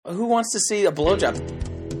who wants to see a blowjob?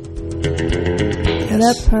 Yes.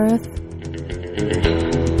 That Perth.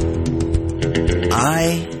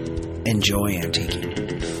 I enjoy antiquing.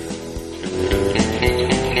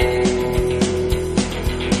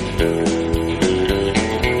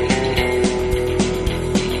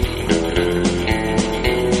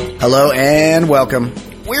 Hello and welcome.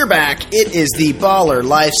 We're back. It is the Baller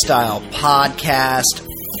Lifestyle Podcast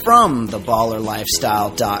from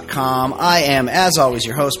theballerlifestyle.com. I am, as always,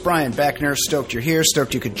 your host, Brian Beckner. Stoked you're here.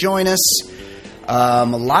 Stoked you could join us. I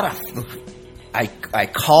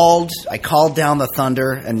called down the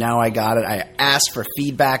thunder, and now I got it. I asked for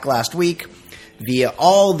feedback last week via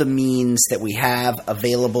all the means that we have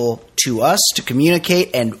available to us to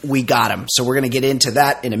communicate, and we got them. So we're going to get into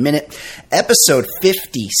that in a minute. Episode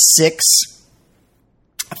 56.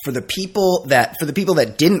 For the people that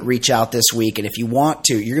didn't reach out this week, and if you want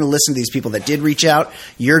to, you're going to listen to these people that did reach out.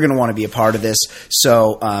 You're going to want to be a part of this.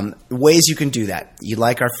 So ways you can do that. You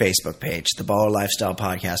like our Facebook page, the Baller Lifestyle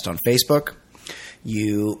Podcast on Facebook.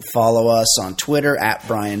 You follow us on Twitter at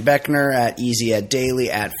Brian Beckner, at Easy Ed Daily,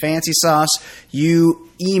 at Fancy Sauce. You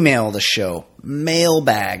email the show,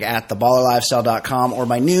 mailbag at theballerlifestyle.com, or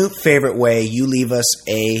my new favorite way, you leave us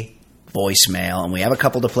a voicemail, and we have a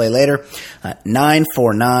couple to play later.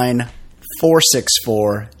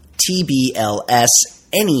 949-464-TBLS.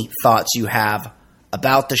 Any thoughts you have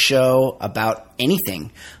about the show, about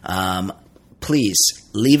anything, please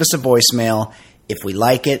leave us a voicemail. If we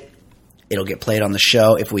like it, it'll get played on the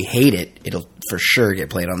show. If we hate it, it'll for sure get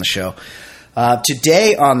played on the show.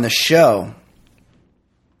 Today on the show,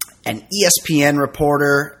 an ESPN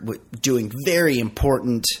reporter doing very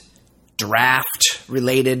important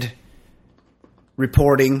draft-related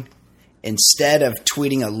reporting. Instead of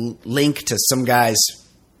tweeting a link to some guy's,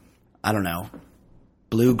 I don't know,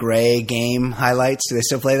 blue-gray game highlights. Do they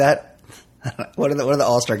still play that? What are the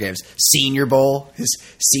All-Star games? Senior Bowl? His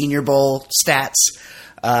Senior Bowl stats?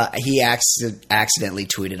 He accidentally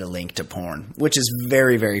tweeted a link to porn, which is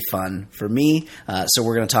very, very fun for me. So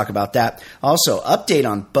we're going to talk about that. Also, update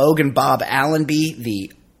on Bogan Bob Allenby,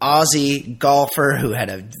 the Aussie golfer who had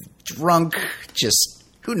a drunk, just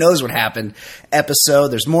who knows what happened, episode.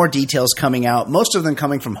 There's more details coming out, most of them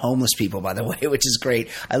coming from homeless people, by the way, which is great.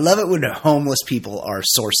 I love it when homeless people are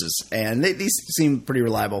sources, and these seem pretty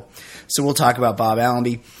reliable. So we'll talk about Bob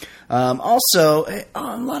Allenby. Also,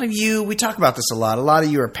 a lot of you, we talk about this a lot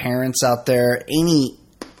of you are parents out there. Any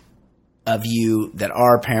of you that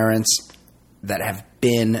are parents that have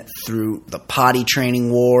been through the potty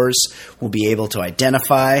training wars will be able to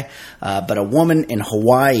identify. But a woman in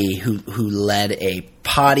Hawaii who led a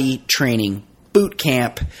potty training boot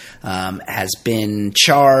camp has been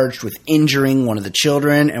charged with injuring one of the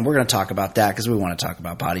children, and we're going to talk about that because we want to talk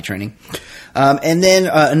about potty training. And then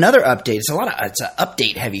another update. It's an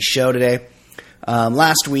update-heavy show today.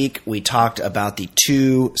 Last week, we talked about the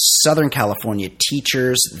two Southern California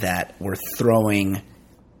teachers that were throwing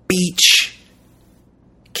beach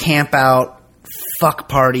camp out fuck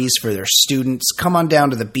parties for their students. Come on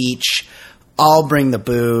down to the beach. I'll bring the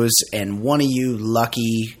booze, and one of you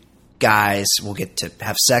lucky guys will get to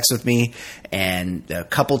have sex with me. And a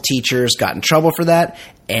couple teachers got in trouble for that.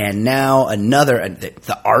 And now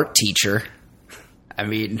the art teacher,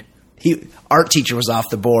 art teacher was off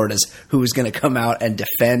the board as who was going to come out and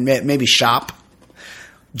defend, maybe shop,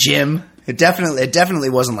 gym. It definitely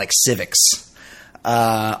wasn't like civics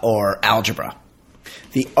or algebra.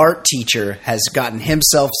 The art teacher has gotten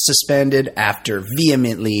himself suspended after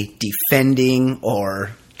vehemently defending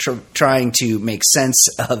or trying to make sense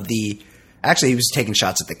of actually, he was taking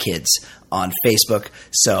shots at the kids on Facebook.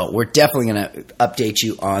 So we're definitely going to update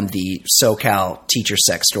you on the SoCal teacher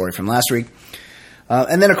sex story from last week.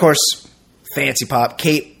 And then, of course, Fancy Pop.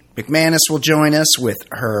 Kate McManus will join us with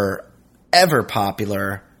her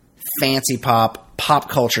ever-popular Fancy Pop pop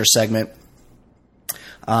culture segment.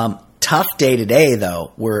 Tough day today,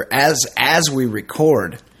 though. We're as we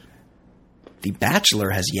record, The Bachelor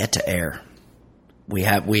has yet to air. We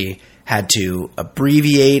had to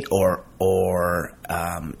abbreviate or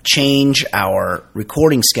change our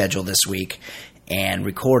recording schedule this week and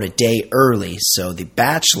record a day early. So The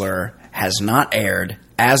Bachelor has not aired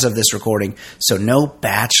as of this recording. So no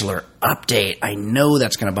Bachelor update. I know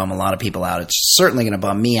that's going to bum a lot of people out. It's certainly going to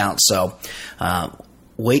bum me out. So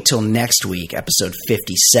wait till next week, episode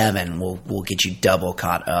 57. We'll get you double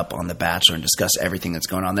caught up on The Bachelor and discuss everything that's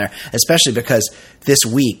going on there, especially because this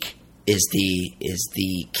week is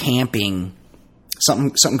the camping.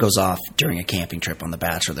 Something goes off during a camping trip on The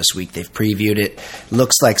Bachelor this week. They've previewed it.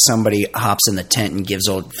 Looks like somebody hops in the tent and gives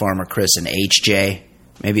old Farmer Chris an HJ,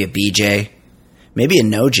 maybe a BJ, maybe a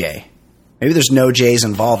no J. Maybe there's no J's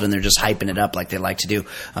involved and they're just hyping it up like they like to do.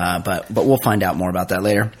 But we'll find out more about that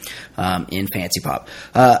later in Fancy Pop.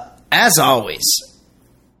 As always,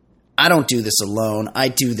 I don't do this alone. I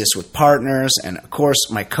do this with partners and, of course,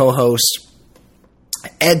 my co-host,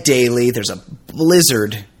 Ed Daly. There's a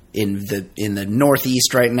blizzard in the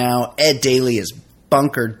Northeast right now. Ed Daly is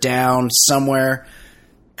bunkered down somewhere,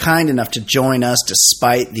 kind enough to join us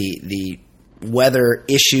despite the weather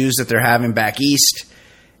issues that they're having back east.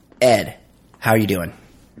 Ed, how are you doing?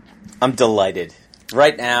 I'm delighted.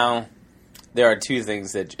 Right now, there are two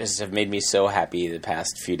things that just have made me so happy the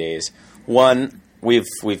past few days. One, we've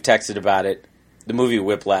texted about it. The movie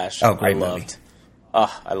Whiplash. Oh, great I loved. movie.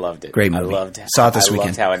 Oh, I loved it. Great movie. Saw it this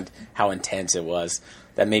weekend. I loved how intense it was.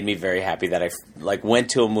 That made me very happy that I went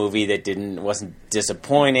to a movie that wasn't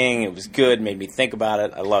disappointing. It was good. Made me think about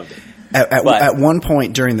it. I loved it. At one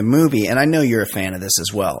point during the movie, and I know you're a fan of this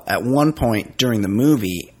as well. At one point during the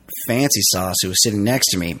movie, Fancy Sauce, who was sitting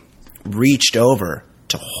next to me, reached over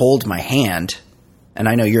to hold my hand. And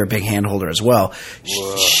I know you're a big hand holder as well.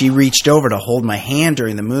 She reached over to hold my hand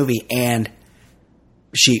during the movie, and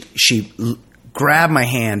she grabbed my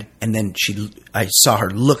hand, and then I saw her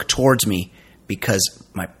look towards me because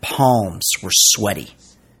my palms were sweaty.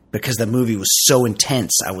 Because the movie was so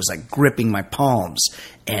intense, I was like gripping my palms,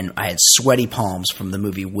 and I had sweaty palms from the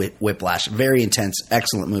movie Whiplash. Very intense,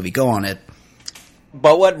 excellent movie. Go on, Ed.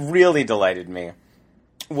 But what really delighted me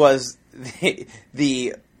was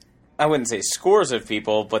the I wouldn't say scores of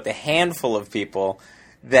people, but the handful of people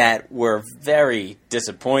that were very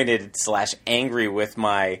disappointed / angry with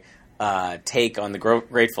my take on the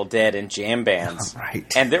Grateful Dead and jam bands.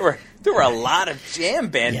 Right. And there were a lot of jam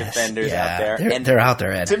band defenders out there. They're out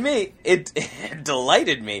there, Ed. To me, it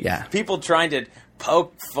delighted me. Yeah. People trying to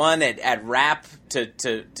poke fun at rap to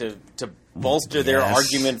bolster their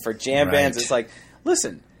argument for jam bands. It's like,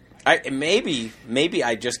 listen, maybe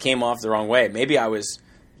I just came off the wrong way. Maybe I was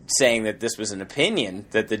saying that this was an opinion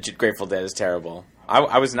that the Grateful Dead is terrible.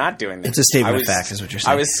 I was not doing that. It's a statement of fact, is what you're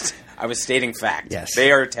saying. I was stating fact. Yes.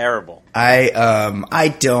 They are terrible. I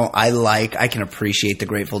can appreciate the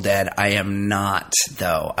Grateful Dead. I am not,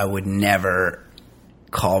 though. I would never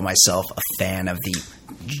call myself a fan of the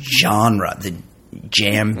genre, the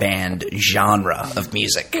jam band genre of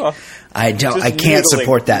music. Oh, I can't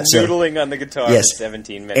support that. Noodling on the guitar for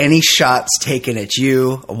 17 minutes. Any shots taken at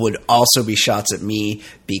you would also be shots at me,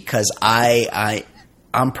 because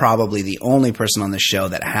I'm probably the only person on the show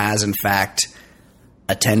that has, in fact,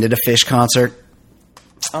 attended a Phish concert.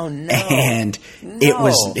 Oh no! And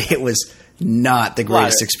it was not the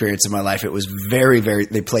greatest experience of my life. It was very, very.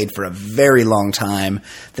 They played for a very long time.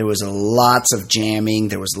 There was lots of jamming.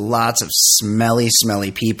 There was lots of smelly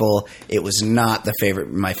people. It was not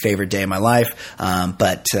my favorite day of my life.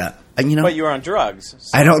 But you were on drugs.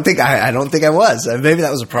 So. I don't think I was. Maybe that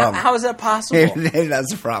was a problem. How is that possible? Maybe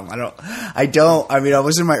that's a problem. I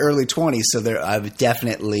was in my early 20s, so I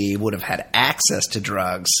definitely would have had access to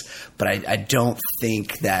drugs, but I don't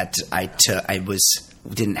think that I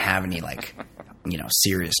didn't have any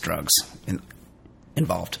serious drugs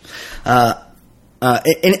involved. That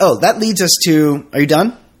leads us to. Are you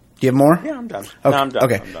done? Do you have more? Yeah, I'm done. Okay. No, I'm done.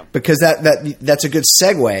 Okay, I'm done. because that's a good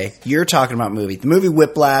segue. You're talking about the movie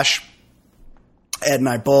Whiplash. Ed and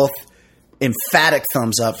I both emphatic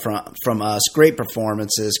thumbs up from us. Great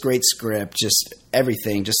performances, great script, just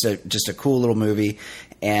everything. Just a cool little movie.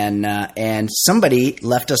 And somebody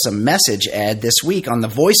left us a message, Ed, this week on the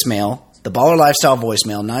voicemail, the Baller Lifestyle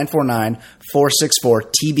voicemail,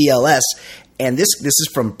 949-464-TBLS. And this is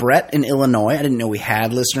from Brett in Illinois. I didn't know we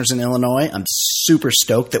had listeners in Illinois. I'm super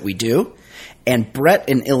stoked that we do. And Brett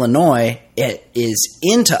in Illinois is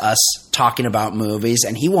into us talking about movies,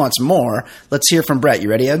 and he wants more. Let's hear from Brett.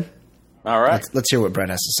 You ready, Ed? All right. Let's hear what Brett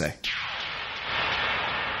has to say.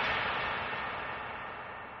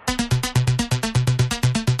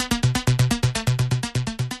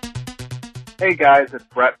 Hey guys, it's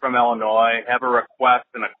Brett from Illinois. I have a request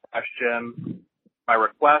and a question. My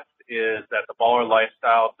request is that the Baller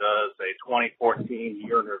Lifestyle does a 2014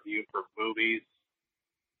 year in review for movies.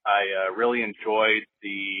 I really enjoyed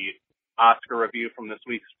the Oscar review from this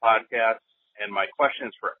week's podcast, and my question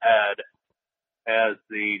is for Ed. As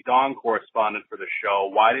the Dong correspondent for the show,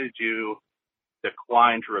 why did you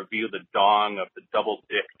decline to review the Dong of the Double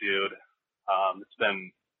Dick Dude? It's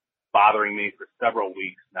been bothering me for several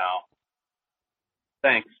weeks now.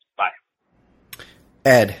 Thanks. Bye.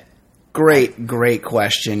 Ed, great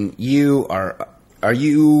question. Is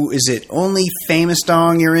it only famous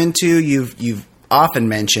Dong you're into? You've often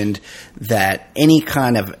mentioned that any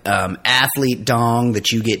kind of athlete dong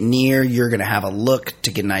that you get near, you're going to have a look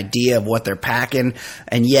to get an idea of what they're packing.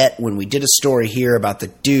 And yet, when we did a story here about the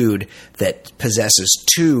dude that possesses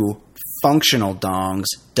 2 functional dongs,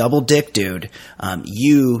 double dick dude,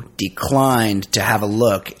 you declined to have a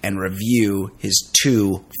look and review his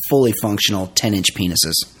 2 fully functional 10-inch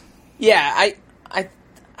penises. Yeah,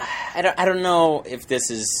 I don't know if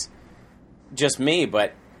this is just me,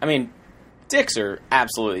 but I mean, dicks are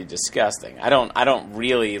absolutely disgusting. I don't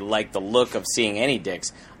really like the look of seeing any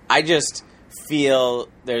dicks. I just feel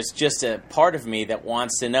there's just a part of me that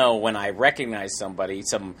wants to know when I recognize somebody,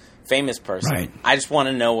 some famous person. Right. I just want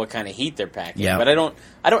to know what kind of heat they're packing. Yeah. But I don't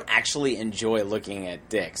actually enjoy looking at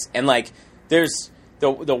dicks. And like, there's the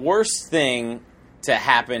worst thing to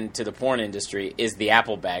happen to the porn industry is the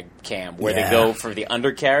Apple bag cam where they go for the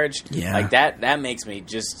undercarriage. Yeah. Like that makes me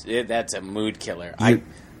just that's a mood killer.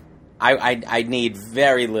 I need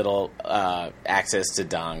very little access to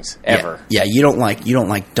dongs ever. Yeah, you don't like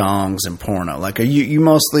dongs and porno. Like, are you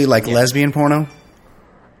mostly like lesbian porno?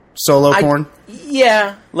 Solo porn?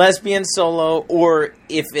 Yeah, lesbian solo, or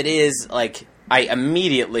if it is like I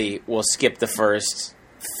immediately will skip the first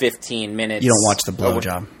 15 minutes. You don't watch the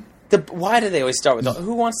blowjob. Why do they always start with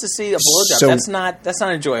who wants to see a blowjob? So that's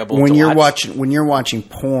not enjoyable. When to you're watch. when you're watching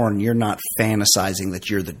porn, you're not fantasizing that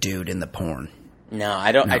you're the dude in the porn. No,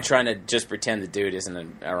 I don't. No. I try to just pretend the dude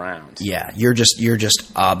isn't around. Yeah, you're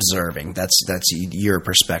just observing. That's your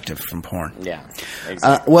perspective from porn. Yeah,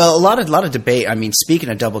 exactly. Well, a lot of debate. I mean, speaking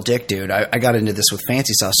of double dick dude, I got into this with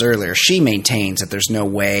Fancy Sauce earlier. She maintains that there's no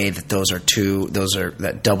way that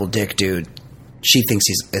that double dick dude. She thinks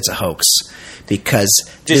it's a hoax because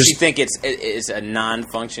does she think it's a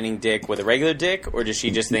non-functioning dick with a regular dick, or does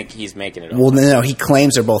she just think he's making it up? Well, no, he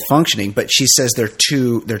claims they're both functioning, but she says they're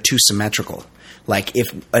too symmetrical. Like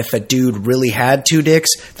if a dude really had 2 dicks,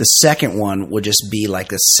 the second one would just be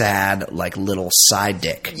like a sad, like little side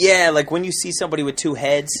dick. Yeah, like when you see somebody with 2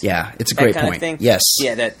 heads. Yeah, it's a great point. Thing. Yes.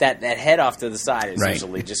 Yeah, that head off to the side is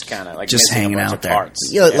usually just kind of like just hanging out there. Parts.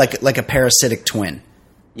 You know, like a parasitic twin.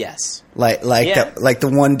 Yes. Like the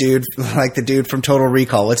one dude, like the dude from Total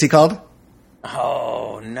Recall. What's he called?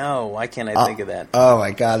 Oh no! Why can't I think of that? Oh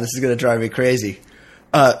my god, this is gonna drive me crazy.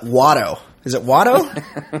 Watto. Is it Watto?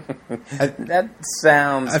 That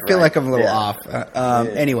sounds. I feel like I'm a little off.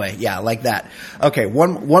 Anyway, yeah, like that. Okay,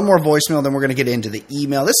 one more voicemail, then we're going to get into the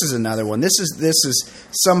email. This is another one. This is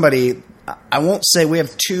somebody. I won't say we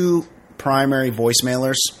have 2 primary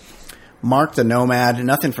voicemailers. Mark the Nomad.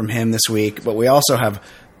 Nothing from him this week, but we also have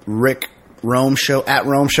Rick Rome Show at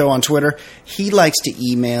Rome Show on Twitter. He likes to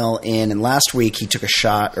email in, and last week he took a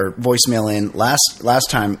shot or voicemail in. Last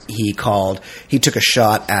time he called, he took a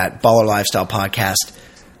shot at Baller Lifestyle Podcast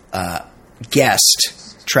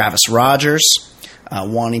guest Travis Rogers,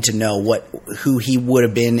 wanting to know who he would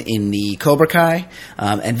have been in the Cobra Kai.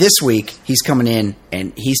 And this week he's coming in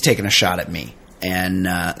and he's taking a shot at me. And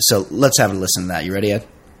so let's have a listen to that. You ready, Ed?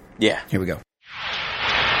 Yeah. Here we go.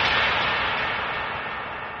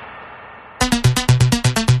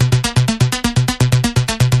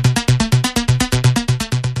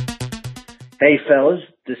 Hey, fellas,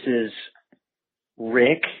 this is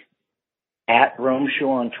Rick at Rome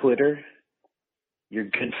Show on Twitter, your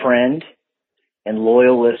good friend and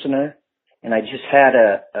loyal listener. And I just had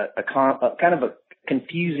a kind of a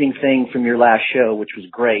confusing thing from your last show, which was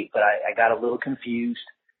great, but I got a little confused.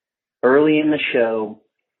 Early in the show,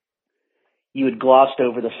 you had glossed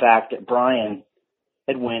over the fact that Brian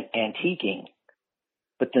had went antiquing.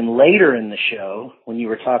 But then later in the show, when you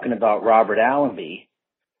were talking about Robert Allenby,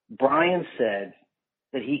 Brian said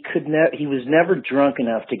that he was never drunk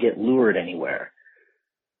enough to get lured anywhere.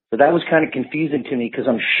 So that was kind of confusing to me because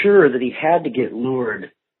I'm sure that he had to get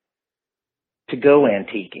lured to go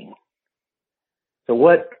antiquing. So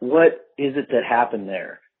what is it that happened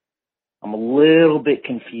there? I'm a little bit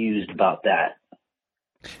confused about that.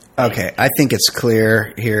 Okay, I think it's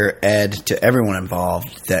clear here, Ed, to everyone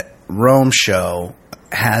involved that Rome Show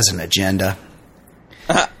has an agenda.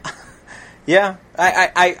 Yeah,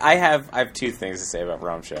 I have 2 things to say about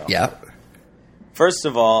Rome Show. Yeah. First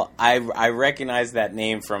of all, I recognize that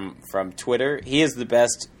name from Twitter. He is the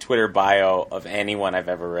best Twitter bio of anyone I've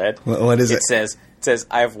ever read. What is it? It says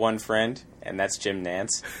I have one friend, and that's Jim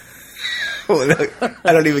Nance. I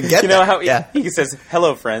don't even get you know that. How he says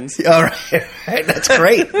hello, friends. All right, that's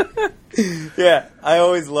great. Yeah, I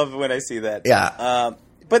always love it when I see that. Yeah.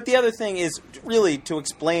 But the other thing is really to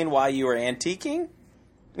explain why you are antiquing.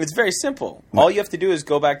 It's very simple. All you have to do is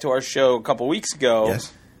go back to our show a couple weeks ago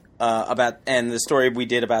yes. And the story we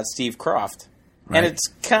did about Steve Croft. Right. And it's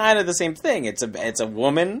kind of the same thing. It's a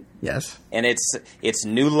woman. Yes. And it's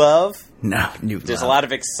new love. No, new love. There's a lot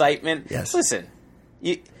of excitement. Yes. Listen,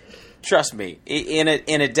 trust me. In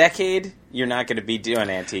a decade, you're not going to be doing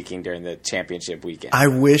antiquing during the championship weekend. I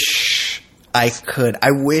wish I could.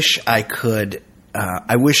 I wish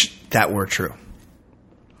that were true.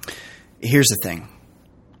 Here's the thing.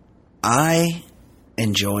 I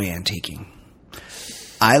enjoy antiquing.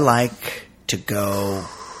 I like to go.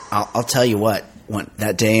 I'll tell you what.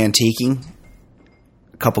 That day antiquing,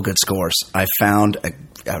 a couple good scores. I found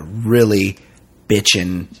a really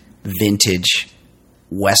bitchin' vintage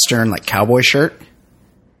Western, like cowboy shirt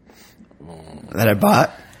that I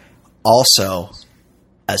bought. Also,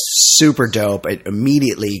 a super dope. I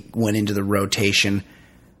immediately went into the rotation.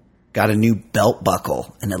 Got a new belt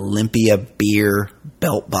buckle, an Olympia beer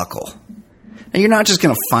belt buckle. And you're not just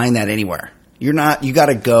going to find that anywhere. You got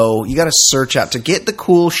to search out to get the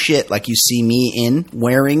cool shit like you see me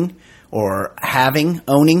wearing or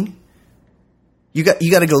owning. You got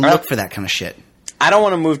to go look for that kind of shit. I don't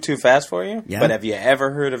want to move too fast for you, Yeah. but have you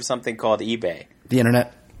ever heard of something called eBay? The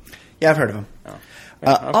internet? Yeah, I've heard of them. Oh.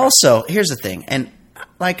 Okay. Also, here's the thing, and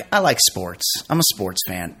I like sports. I'm a sports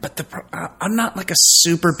fan, but I'm not like a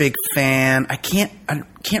super big fan. I can't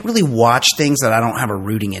really watch things that I don't have a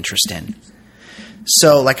rooting interest in.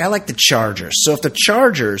 So, I like the Chargers. So, if the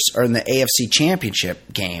Chargers are in the AFC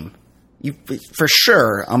Championship game, for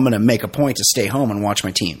sure, I'm going to make a point to stay home and watch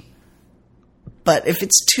my team. But if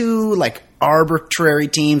it's two, arbitrary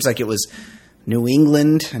teams, like it was New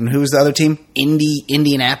England, and who was the other team?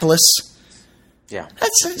 Indianapolis. Yeah.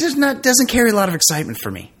 That's just doesn't carry a lot of excitement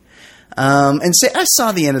for me. And I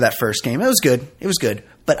saw the end of that first game. It was good.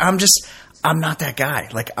 But I'm not that guy.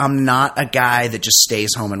 I'm not a guy that just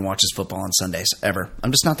stays home and watches football on Sundays, ever.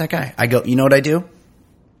 I'm just not that guy. You know what I do?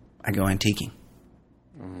 I go antiquing.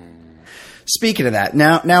 Speaking of that,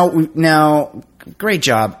 now, great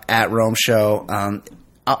job at Rome Show.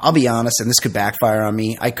 I'll be honest, and this could backfire on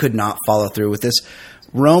me. I could not follow through with this.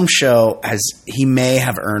 Rome Show he may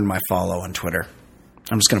have earned my follow on Twitter.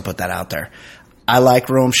 I'm just going to put that out there. I like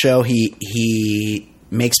Rome Show. He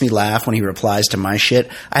makes me laugh when he replies to my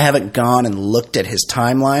shit. I haven't gone and looked at his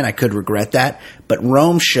timeline. I could regret that. But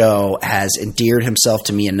Rome Show has endeared himself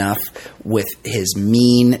to me enough with his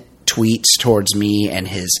mean tweets towards me and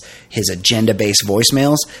his agenda-based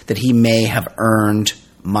voicemails that he may have earned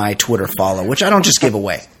my Twitter follow, which I don't just give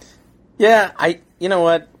away. Yeah, you know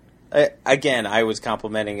what? I was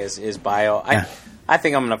complimenting his bio. Yeah. I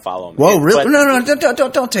think I'm going to follow him. Whoa, really? No,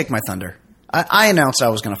 don't take my thunder. I announced I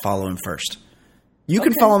was going to follow him first. You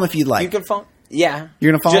can follow him if you'd like. You can follow. Yeah,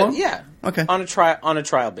 you're going to follow him? Yeah. Okay. On a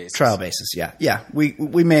trial basis. Trial basis. Yeah. We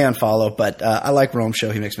may unfollow, but I like Rome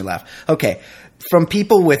Show. He makes me laugh. Okay. From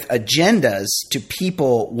people with agendas to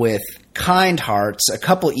people with kind hearts, a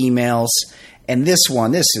couple emails, and this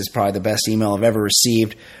is probably the best email I've ever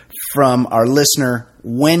received from our listener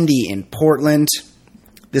Wendy in Portland.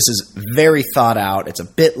 This is very thought out. It's a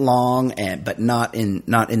bit long, but not in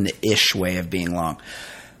the ish way of being long.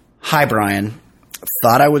 Hi, Brian.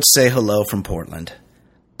 Thought I would say hello from Portland.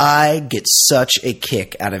 I get such a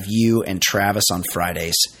kick out of you and Travis on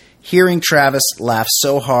Fridays. Hearing Travis laugh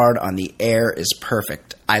so hard on the air is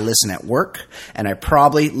perfect. I listen at work, and I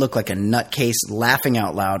probably look like a nutcase laughing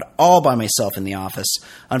out loud all by myself in the office.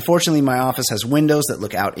 Unfortunately, my office has windows that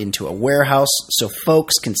look out into a warehouse, so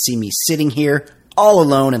folks can see me sitting here all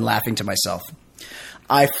alone and laughing to myself.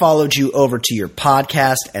 I followed you over to your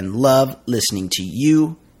podcast and love listening to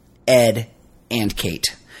you, Ed, and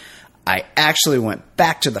Kate. I actually went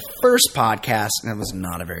back to the first podcast, and it was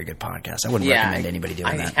not a very good podcast. I wouldn't recommend anybody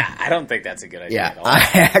doing that. I don't think that's a good idea at all. I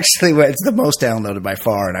actually went, it's the most downloaded by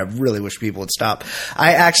far, and I really wish people would stop.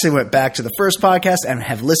 I actually went back to the first podcast and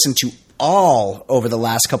have listened to all over the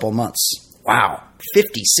last couple of months. Wow,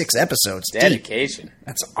 56 episodes. Dedication. Deep.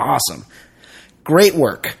 That's awesome. Great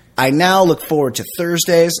work. I now look forward to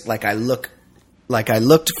Thursdays like I looked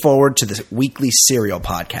forward to the weekly Serial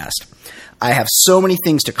podcast. I have so many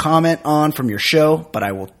things to comment on from your show, but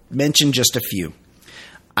I will mention just a few.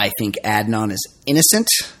 I think Adnan is innocent.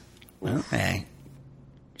 Well, hey,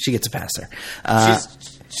 she gets a pass there.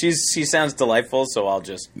 She sounds delightful, so I'll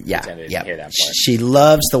just pretend I didn't hear that part. She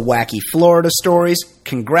loves the wacky Florida stories.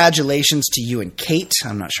 Congratulations to you and Kate.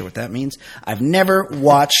 I'm not sure what that means. I've never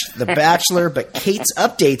watched The Bachelor, but Kate's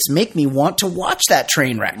updates make me want to watch that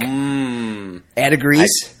train wreck. Ed agrees.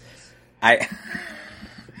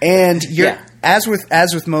 And as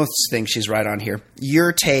with most things, she's right on here.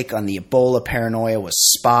 Your take on the Ebola paranoia was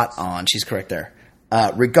spot on. She's correct there.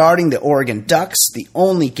 Regarding the Oregon Ducks, the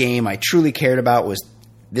only game I truly cared about was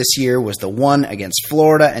This year was the one against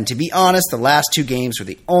Florida, and to be honest, the last 2 games were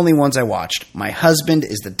the only ones I watched. My husband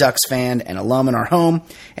is the Ducks fan and alum in our home,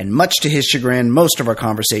 and much to his chagrin, most of our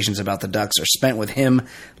conversations about the Ducks are spent with him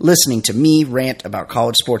listening to me rant about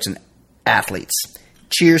college sports and athletes.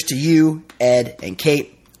 Cheers to you, Ed, and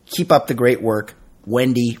Kate. Keep up the great work.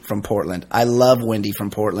 Wendy from Portland. I love Wendy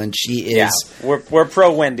from Portland. She is... Yeah, we're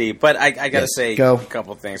pro Wendy, but I got to say go. a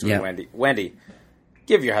couple things with Wendy. Wendy,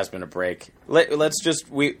 give your husband a break. Let's just...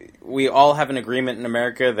 We all have an agreement in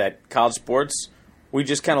America that college sports, we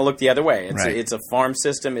just kind of look the other way. It's a farm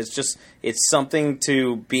system. It's something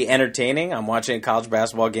to be entertaining. I'm watching a college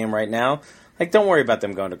basketball game right now. Like, don't worry about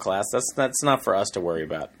them going to class. That's not for us to worry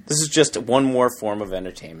about. This is just one more form of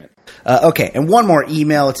entertainment. Okay, and one more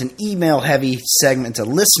email. It's an email-heavy segment. It's a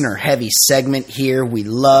listener-heavy segment here. We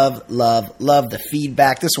love the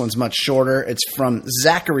feedback. This one's much shorter. It's from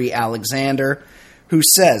Zachary Alexander, who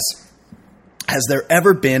says, has there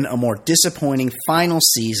ever been a more disappointing final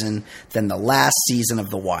season than the last season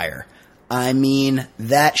of The Wire? I mean,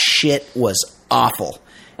 that shit was awful.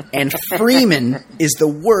 And Freeman is the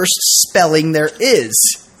worst spelling there is.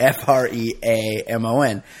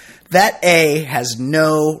 Freamon. That A has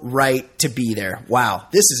no right to be there. Wow.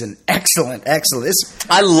 This is an excellent.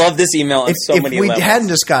 I love this email on so many levels. If we hadn't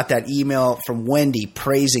just got that email from Wendy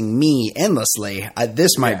praising me endlessly,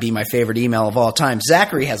 this might be my favorite email of all time.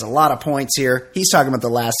 Zachary has a lot of points here. He's talking about the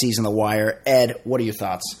last season of The Wire. Ed, what are your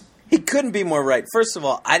thoughts? He couldn't be more right. First of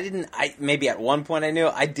all, maybe at one point I knew.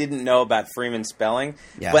 I didn't know about Freeman spelling.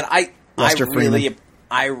 Yeah. But I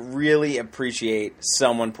really appreciate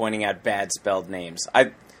someone pointing out bad spelled names.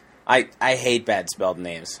 I hate bad spelled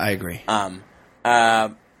names. I agree.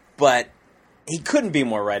 But he couldn't be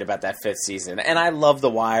more right about that 5th season. And I love The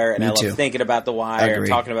Wire, and I love thinking about The Wire and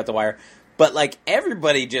talking about The Wire. But, like,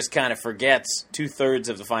 everybody just kind of forgets 2/3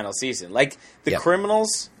 of the final season. Like, The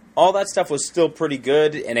Criminals... all that stuff was still pretty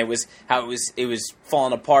good, and it was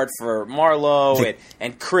falling apart for Marlo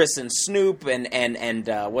and Chris and Snoop and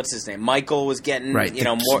what's his name, Michael was getting more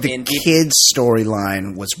the kids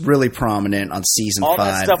storyline was really prominent on season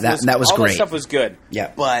 5. That was great. All that stuff was good.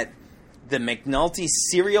 Yeah, but the McNulty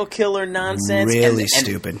serial killer nonsense, really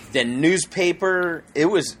stupid. The newspaper, it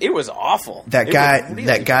was awful. That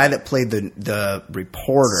guy that played the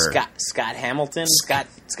reporter, Scott Hamilton, Scott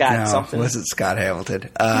no, something. Was it Scott Hamilton?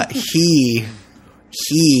 He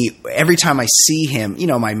every time I see him,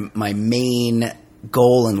 my main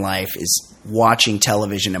goal in life is watching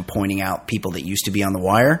television and pointing out people that used to be on The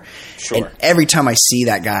Wire. Sure. And every time I see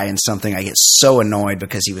that guy in something, I get so annoyed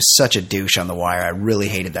because he was such a douche on The Wire. I really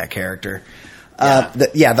hated that character. It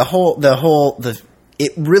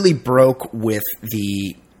really broke with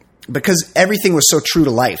because everything was so true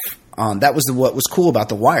to life. That was what was cool about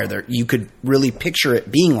The Wire. You could really picture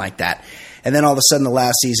it being like that. And then all of a sudden, the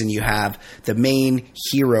last season, you have the main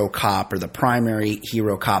hero cop or the primary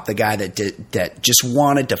hero cop, the guy that just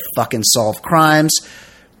wanted to fucking solve crimes,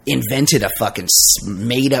 invented a fucking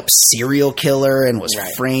made-up serial killer and was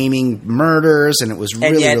framing murders, and it was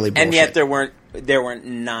really bullshit. And yet there weren't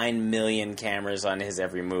 9 million cameras on his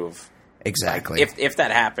every move. Exactly. If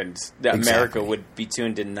that happened, America would be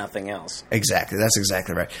tuned to nothing else. Exactly. That's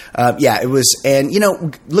exactly right. It was, and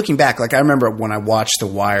looking back, like I remember when I watched The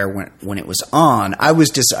Wire when it was on, I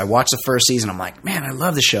watched the first season. I'm like, man, I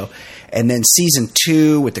love the show. And then season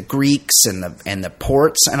 2 with the Greeks and the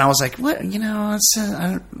ports, and I was like, what? I'm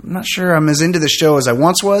not sure I'm as into the show as I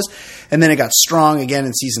once was. And then it got strong again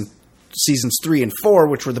in seasons 3 and 4,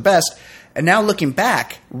 which were the best. And now looking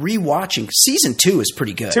back, rewatching, season 2 is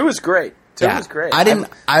pretty good. 2 is great. 2 was great. I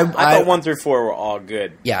thought 1 through 4 were all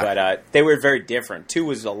good. Yeah. But they were very different. 2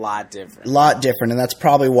 was a lot different. And that's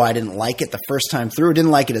probably why I didn't like it the first time through. I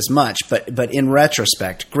didn't like it as much. But in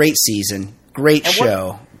retrospect, great season, great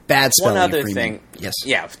show, bad spelling. One other thing. Yes.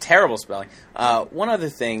 Yeah, terrible spelling. One other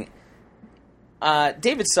thing.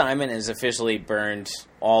 David Simon has officially burned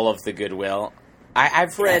all of the goodwill.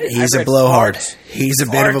 I've read. He's a blowhard. He's a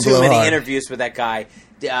bit of a blowhard. Too many interviews with that guy.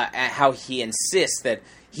 How he insists that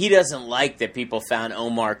he doesn't like that people found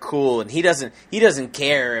Omar cool, and he doesn't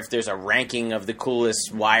care if there's a ranking of the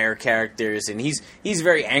coolest Wire characters, and he's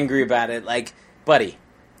very angry about it. Like, buddy,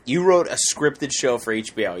 you wrote a scripted show for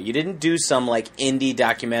HBO. You didn't do some like indie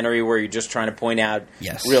documentary where you're just trying to point out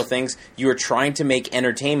real things. You were trying to make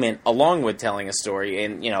entertainment along with telling a story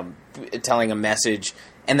and telling a message,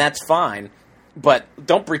 and that's fine. But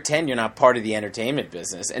don't pretend you're not part of the entertainment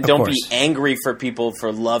business, and don't be angry for people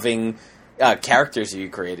for loving characters you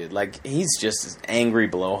created. Like, he's just an angry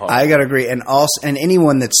blowhard. I gotta agree, and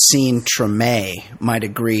anyone that's seen Treme might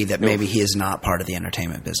agree that maybe he is not part of the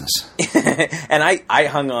entertainment business. And I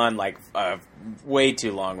hung on like way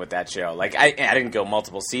too long with that show. Like, I didn't go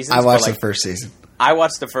multiple seasons. I watched but, the first season. I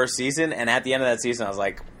watched the first season, and at the end of that season, I was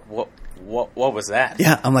like, what was that?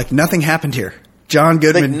 Yeah, I'm like, nothing happened here. John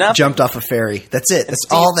Goodman jumped off a ferry. That's it. That's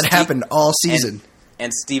all that happened all season.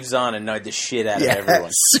 And Steve Zahn annoyed the shit out of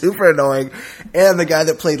everyone. Super annoying. And the guy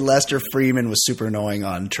that played Lester Freeman was super annoying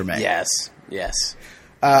on Tremaine. Yes.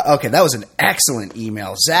 Okay, that was an excellent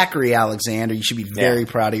email. Zachary Alexander, you should be very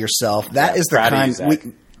proud of yourself. That is the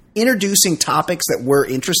kind... introducing topics that we're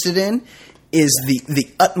interested in is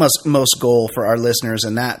the utmost goal for our listeners,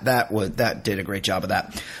 and that did a great job of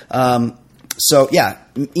that. So, yeah,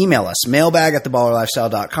 email us,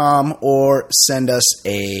 mailbag@theballerlifestyle.com, or send us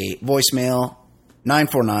a voicemail,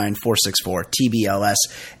 949-464-TBLS.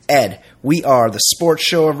 Ed, we are the sports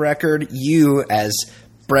show of record. You, as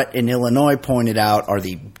Brett in Illinois pointed out, are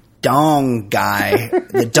the dong guy,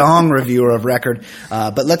 the dong reviewer of record.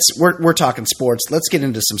 But we're talking sports. Let's get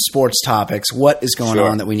into some sports topics. What is going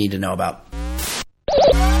on that we need to know about?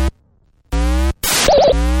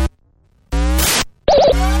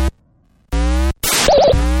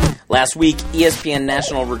 Last week, ESPN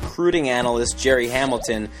national recruiting analyst Jerry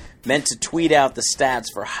Hamilton meant to tweet out the stats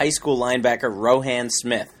for high school linebacker Rohan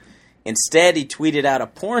Smith. Instead, he tweeted out a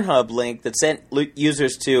Pornhub link that sent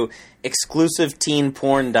users to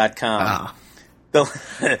exclusiveteenporn.com.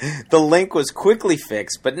 The link was quickly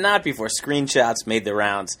fixed, but not before screenshots made the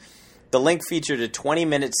rounds. The link featured a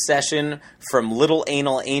 20-minute session from Little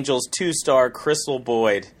Anal Angels 2-star Crystal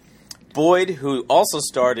Boyd. Boyd, who also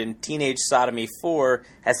starred in Teenage Sodomy 4,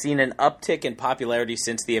 has seen an uptick in popularity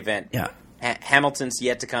since the event. Yeah. Hamilton's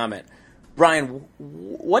yet to comment. Brian,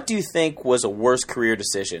 what do you think was a worse career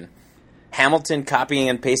decision? Hamilton copying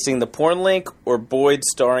and pasting the porn link, or Boyd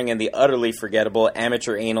starring in the utterly forgettable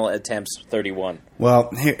Amateur Anal Attempts 31?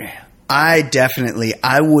 Well, I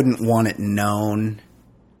wouldn't want it known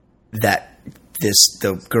that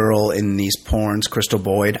the girl in these porns, Crystal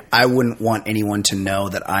Boyd, I wouldn't want anyone to know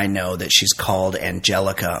that I know that she's called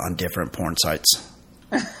Angelica on different porn sites.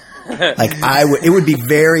 It would be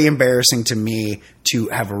very embarrassing to me to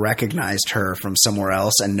have recognized her from somewhere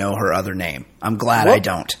else and know her other name. I'm glad I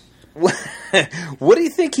don't. What do you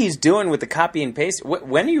think he's doing with the copy and paste?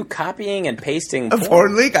 When are you copying and pasting a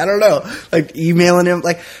porn link? I don't know. Like emailing him.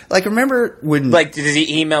 Like remember when? Like, does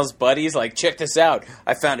he email his buddies? Like, check this out.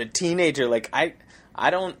 I found a teenager. Like, I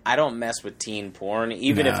don't mess with teen porn,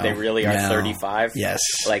 even if they really are 35. Yes,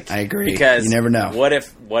 like, I agree. Because you never know. What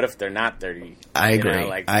if they're not 30? I agree.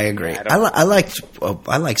 I agree. I like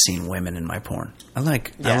seeing women in my porn. I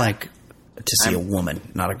like to see a woman,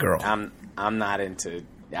 not a girl. I'm not into.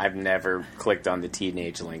 I've never clicked on the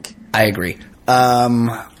teenage link. I agree.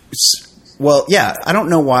 Well, yeah, I don't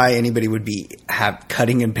know why anybody would be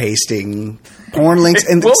cutting and pasting porn links,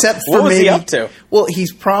 and except for what was maybe. He up to? Well,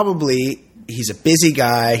 he's a busy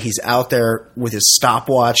guy. He's out there with his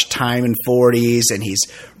stopwatch time in 40s, and he's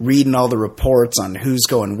reading all the reports on who's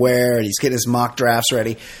going where, and he's getting his mock drafts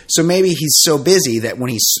ready. So maybe he's so busy that when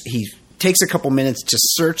he takes a couple minutes to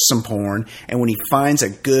search some porn, and when he finds a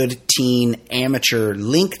good teen amateur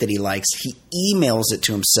link that he likes, he emails it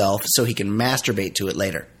to himself so he can masturbate to it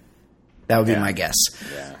later. That would be my guess.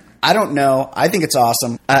 Yeah. I don't know. I think it's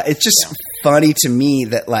awesome. It's just funny to me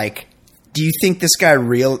that, like, do you think this guy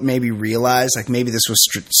maybe realized, like, maybe this was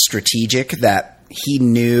strategic, that he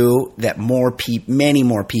knew that many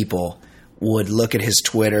more people would look at his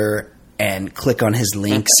Twitter and click on his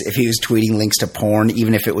links if he was tweeting links to porn,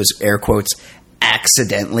 even if it was, air quotes,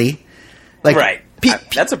 accidentally? Like, right.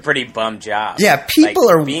 That's a pretty bum job. Yeah, people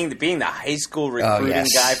are being the high school recruiting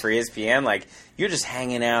guy for ESPN. Like, you're just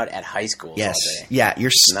hanging out at high schools all day. Yeah, you're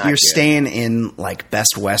staying in, like,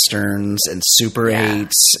 Best Westerns and Super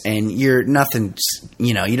 8s, and you're nothing.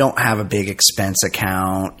 You don't have a big expense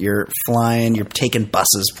account. You're flying. You're taking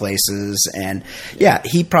buses places, and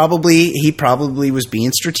he probably was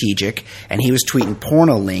being strategic, and he was tweeting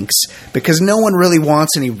porno links because no one really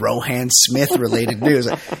wants any Rohan Smith related news.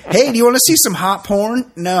 Like, hey, do you want to see some hot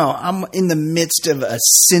porn? No, I'm in the midst of a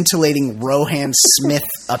scintillating Rohan Smith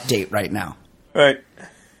update right now. Right.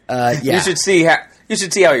 You should see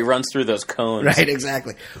how he runs through those cones. Right,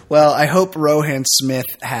 exactly. Well, I hope Rohan Smith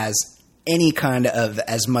has any kind of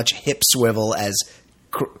as much hip swivel as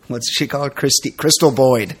what's she called? Crystal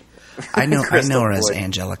Boyd. I know her as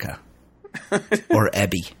Angelica or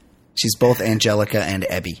Ebby. She's both Angelica and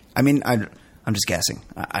Ebby. I mean, I'm just guessing.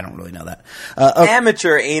 I don't really know that.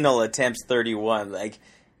 Amateur Anal Attempts 31. Like,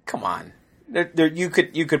 come on. You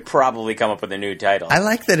could probably come up with a new title. I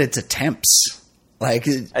like that it's attempts. Like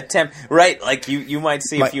attempt, right? Like you might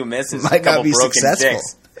see a few misses, might not be successful.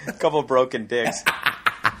 A couple broken dicks.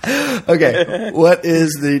 Okay, what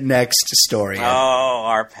is the next story? Oh,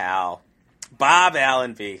 our pal, Bob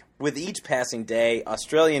Allenby. With each passing day,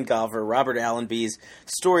 Australian golfer Robert Allenby's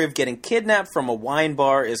story of getting kidnapped from a wine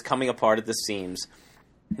bar is coming apart at the seams.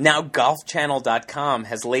 Now, GolfChannel.com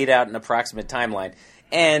has laid out an approximate timeline,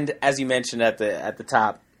 and as you mentioned at the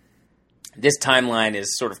top, this timeline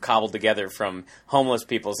is sort of cobbled together from homeless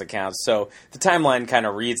people's accounts. So the timeline kind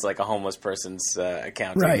of reads like a homeless person's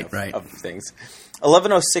account of things.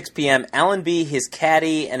 11:06 p.m., Allenby, his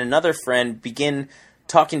caddy, and another friend begin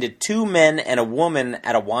talking to two men and a woman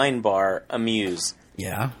at a wine bar, Amuse.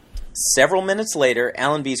 Yeah. Several minutes later,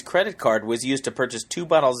 Allenby's credit card was used to purchase 2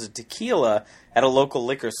 bottles of tequila at a local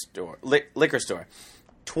liquor store.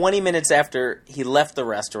 20 minutes after he left the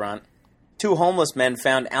restaurant, 2 homeless men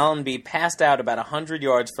found Allenby passed out about 100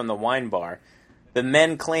 yards from the wine bar. The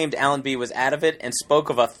men claimed Allenby was out of it and spoke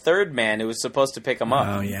of a third man who was supposed to pick him up.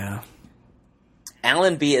 Oh, yeah.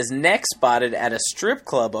 Allenby is next spotted at a strip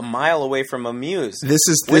club a mile away from Amuse. This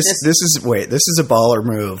is a baller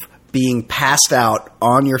move. Being passed out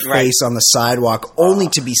on your face on the sidewalk, only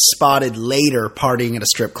to be spotted later partying at a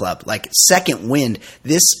strip club. Like, second wind.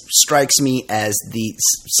 This strikes me as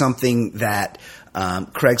something that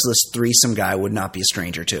Craigslist threesome guy would not be a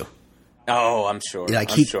stranger to. Oh, I'm sure.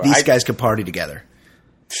 These guys could party together.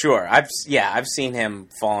 Sure. I've seen him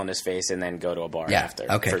fall on his face and then go to a bar after.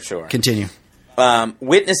 Okay. For sure. Continue.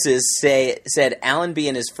 Witnesses said Allenby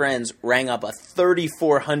and his friends rang up a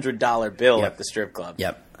 $3,400 bill at the strip club.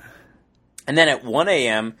 Yep. And then at 1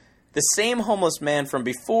 a.m., the same homeless man from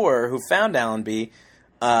before who found Allenby,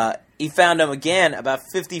 he found him again about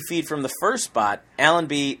 50 feet from the first spot.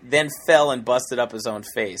 Allenby then fell and busted up his own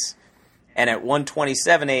face. And at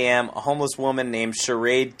 1:27 a.m., a homeless woman named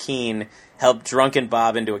Sherade Keene helped drunken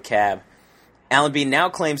Bob into a cab. Allenby now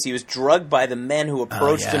claims he was drugged by the men who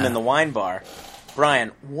approached him in the wine bar.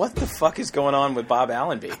 Brian, what the fuck is going on with Bob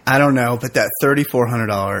Allenby? I don't know, but that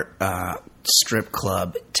 $3,400 strip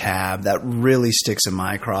club tab, that really sticks in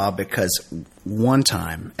my craw because one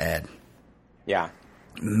time, Ed. Yeah.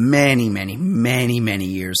 Many, many, many, many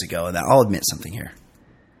years ago, and I'll admit something here.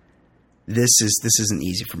 This isn't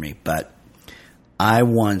easy for me, but I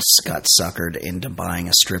once got suckered into buying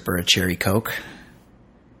a stripper a Cherry Coke.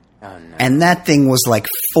 Oh, no. And that thing was like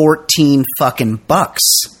 14 fucking bucks.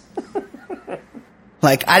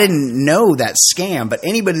 Like, I didn't know that scam, but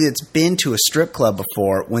anybody that's been to a strip club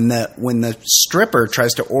before, when the stripper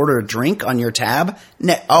tries to order a drink on your tab,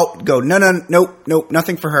 nope,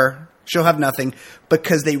 nothing for her. She'll have nothing,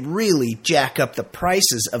 because they really jack up the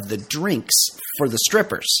prices of the drinks for the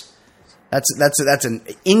strippers. That's an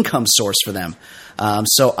income source for them.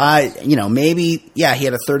 So maybe he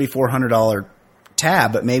had a $3,400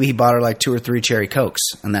 tab, but maybe he bought her like 2 or 3 Cherry Cokes,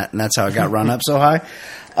 and that's how it got run up so high.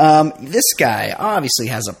 This guy obviously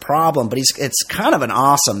has a problem, but it's kind of an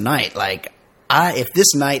awesome night. Like, if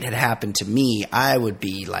this night had happened to me, I would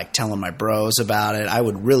be like telling my bros about it. I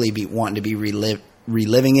would really be wanting to be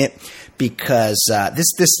reliving it, because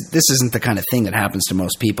this isn't the kind of thing that happens to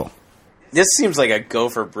most people. This seems like a go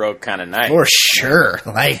for broke kind of night. For sure.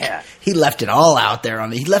 He left it all out there.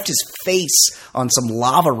 He left his face on some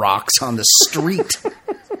lava rocks on the street.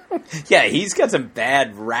 Yeah, he's got some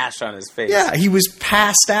bad rash on his face. Yeah, he was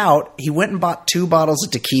passed out. He went and bought 2 bottles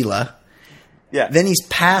of tequila. Yeah. Then he's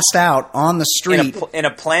passed out on the street. In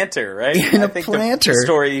a planter, right? In a planter. The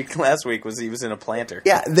story last week was he was in a planter.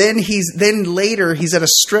 Yeah, then later he's at a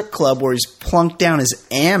strip club where he's plunked down his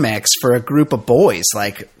Amex for a group of boys.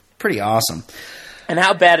 Like, pretty awesome. And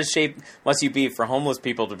how bad a shape must you be for homeless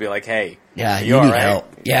people to be like, hey, you need help.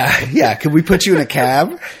 Yeah. Could we put you in a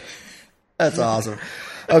cab? That's awesome.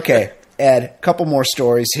 Okay, Ed, a couple more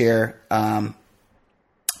stories here.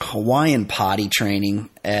 Hawaiian potty training.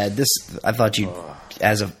 Ed, I thought you'd,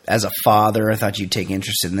 as a father, I thought you'd take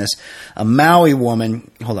interest in this. A Maui woman,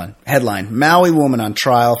 headline, Maui woman on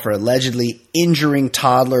trial for allegedly injuring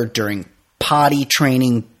toddler during potty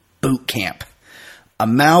training boot camp. A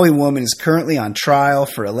Maui woman is currently on trial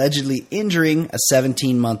for allegedly injuring a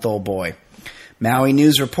 17-month-old boy. Maui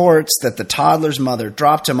News reports that the toddler's mother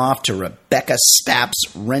dropped him off to Rebecca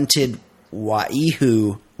Stapp's rented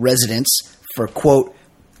Waihu residence for, quote,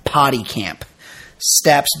 potty camp.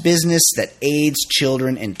 Stapp's business that aids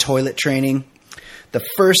children in toilet training. The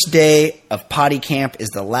first day of potty camp is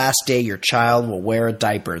the last day your child will wear a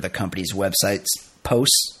diaper, the company's website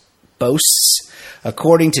boasts.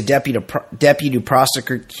 According to Deputy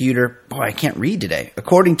Prosecutor... Boy, I can't read today.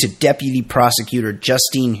 According to Deputy Prosecutor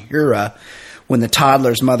Justine Hura, when the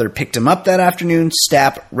toddler's mother picked him up that afternoon,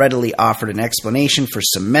 Stapp readily offered an explanation for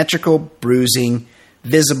symmetrical bruising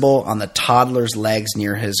visible on the toddler's legs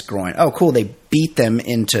near his groin. Oh, cool. They beat them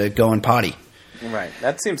into going potty. Right.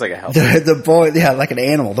 That seems like a help. The boy, yeah, like an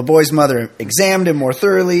animal. The boy's mother examined him more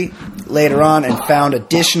thoroughly later on and found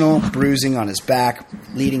additional bruising on his back,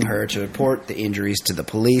 leading her to report the injuries to the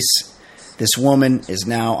police. This woman is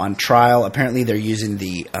now on trial. Apparently, they're using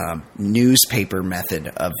the newspaper method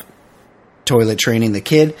of toilet training the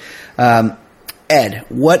kid. Ed,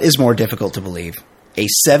 what is more difficult to believe? A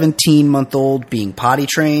 17-month-old being potty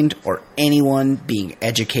trained or anyone being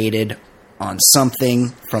educated on something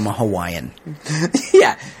from a Hawaiian?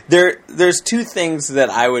 Yeah, there's two things that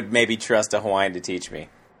I would maybe trust a Hawaiian to teach me.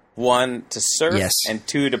 One, to surf, Yes. and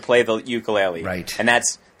two, to play the ukulele. Right. And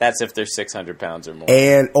that's if they're 600 pounds or more.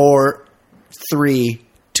 Or 3,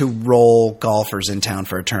 to roll golfers in town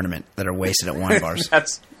for a tournament that are wasted at wine bars.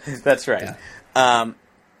 That's right. Yeah.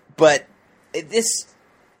 But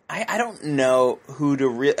I don't know who to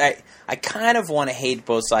really... I kind of want to hate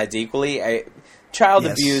both sides equally. Child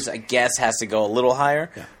Yes. abuse, I guess, has to go a little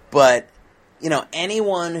higher. Yeah. But,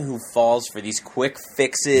 anyone who falls for these quick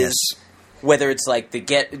fixes, whether it's like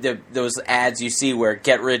those ads you see where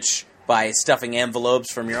get rich by stuffing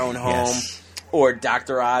envelopes from your own home, Yes. or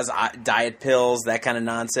Dr. Oz diet pills, that kind of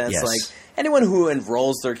nonsense. Yes. Like, anyone who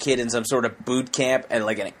enrolls their kid in some sort of boot camp at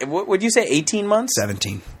what would you say, 18 months?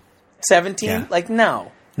 17. 17? Yeah. Like,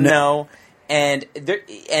 no. And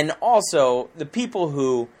also, the people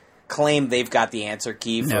who claim they've got the answer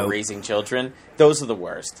key for raising children, those are the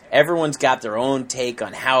worst. Everyone's got their own take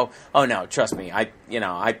on how. Oh no, trust me. My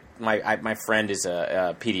friend is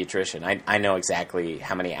a pediatrician. I know exactly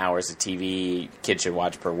how many hours of TV kids should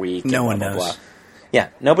watch per week. No and one blah, blah, knows. blah. Yeah,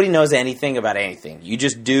 nobody knows anything about anything. You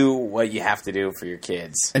just do what you have to do for your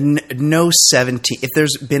kids. No 17. If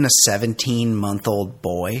there's been a 17-month-old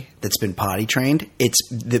boy that's been potty trained, it's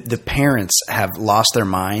the parents have lost their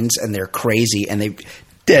minds and they're crazy and they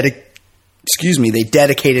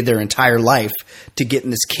dedicated their entire life to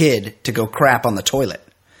getting this kid to go crap on the toilet.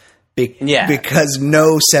 Because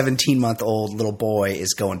no 17-month-old little boy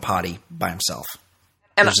is going potty by himself.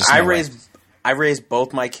 And There's just no way. I raised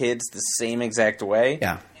both my kids the same exact way.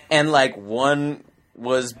 Yeah. And one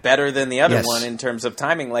was better than the other Yes. one in terms of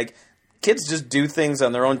timing. Like, kids just do things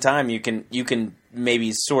on their own time. You can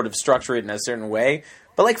maybe sort of structure it in a certain way.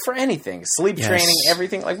 But for anything, sleep training,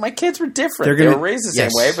 everything, my kids were different. They were raised the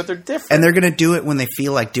same way, but they're different. And they're going to do it when they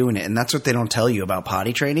feel like doing it. And that's what they don't tell you about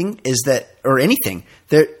potty training is that, or anything,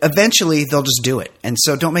 eventually they'll just do it. And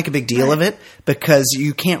so don't make a big deal of it because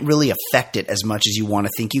you can't really affect it as much as you want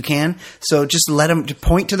to think you can. So just let them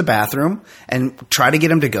point to the bathroom and try to get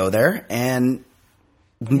them to go there and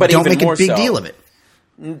don't make a big deal of it.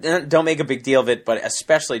 Don't make a big deal of it, but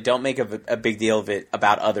especially don't make a big deal of it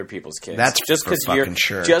about other people's kids. That's just for fucking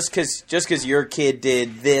sure. Just because your kid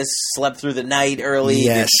did this, slept through the night early.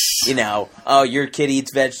 Yes. Your kid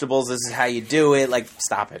eats vegetables. This is how you do it.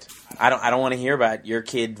 Stop it. I don't want to hear about your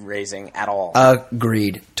kid raising at all.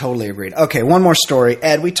 Agreed. Totally agreed. Okay, one more story.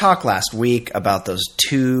 Ed, we talked last week about those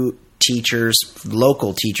 2 teachers,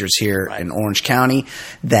 local teachers here in Orange County,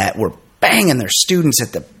 that were banging their students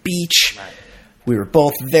at the beach. Right. We were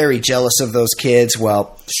both very jealous of those kids.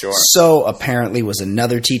 Well, sure. So apparently was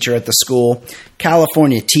another teacher at the school.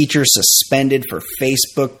 California teacher suspended for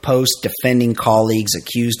Facebook post defending colleagues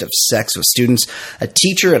accused of sex with students. A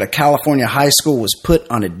teacher at a California high school was put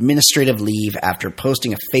on administrative leave after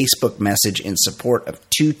posting a Facebook message in support of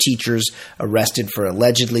 2 teachers arrested for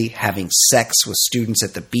allegedly having sex with students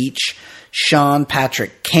at the beach. Sean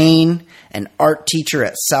Patrick Kane, an art teacher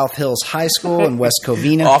at South Hills High School in West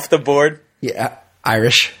Covina. Off the board? Yeah,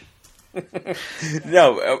 Irish.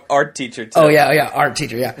 No, art teacher too. Oh yeah, art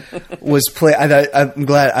teacher. Yeah, was play. I'm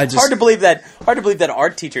glad. Hard to believe that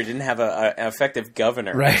art teacher didn't have an effective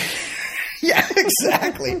governor. Right. Yeah,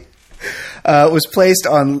 exactly. Was placed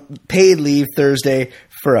on paid leave Thursday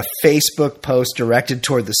for a Facebook post directed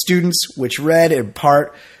toward the students, which read in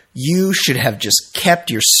part, "You should have just kept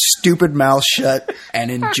your stupid mouth shut and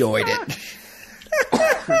enjoyed it."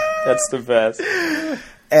 That's the best.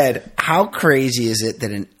 Ed, how crazy is it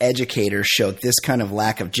that an educator showed this kind of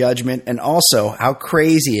lack of judgment? And also, how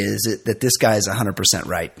crazy is it that this guy is 100%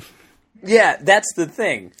 right? Yeah, that's the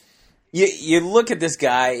thing. You look at this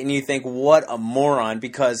guy and you think, what a moron,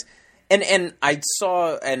 because... And I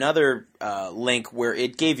saw another link where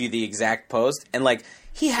it gave you the exact post, and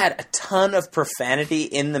he had a ton of profanity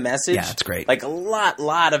in the message. Yeah, that's great. A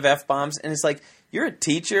lot of F-bombs, and it's you're a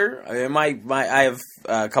teacher. I have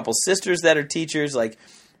a couple sisters that are teachers.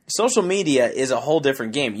 social media is a whole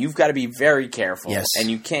different game. You've got to be very careful. Yes. And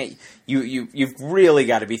you can't, you've really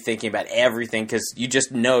got to be thinking about everything because you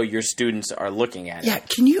just know your students are looking at it. Yeah,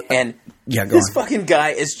 can you? And go this on. fucking guy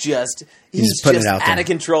is just, he's putting just it out out there. of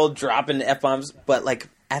control, dropping F-bombs. But like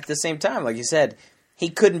at the same time, like you said, he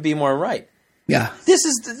couldn't be more right. Yeah. This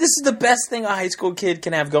is the best thing a high school kid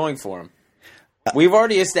can have going for him. We've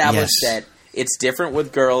already established yes. that it's different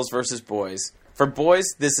with girls versus boys. For boys,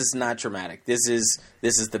 this is not traumatic. This is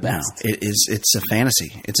the No, best. it is. It's a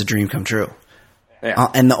fantasy. It's a dream come true. Yeah.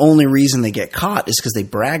 And the only reason they get caught is because they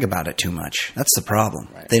brag about it too much. That's the problem.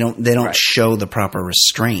 Right. They don't Right. show the proper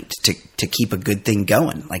restraint to keep a good thing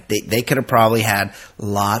going. Like they could have probably had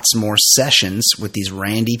lots more sessions with these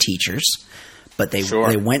randy teachers, but they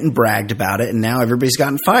went and bragged about it, and now everybody's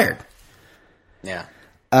gotten fired. Yeah.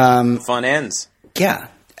 Fun ends. Yeah,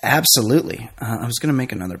 absolutely. I was going to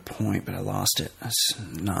make another point, but I lost it. It's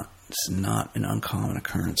not an uncommon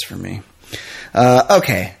occurrence for me.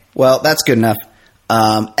 Okay, well, that's good enough.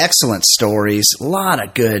 Excellent stories. A lot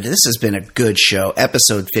of good. This has been a good show.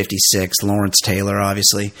 Episode 56, Lawrence Taylor,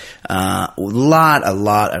 obviously. A lot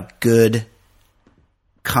of good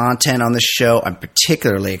content on the show. I'm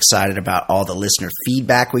particularly excited about all the listener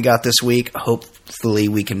feedback we got this week. Hopefully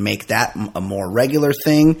we can make that a more regular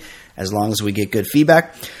thing as long as we get good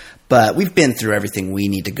feedback. But we've been through everything we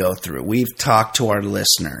need to go through. We've talked to our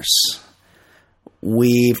listeners.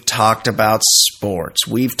 We've talked about sports.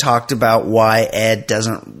 We've talked about why Ed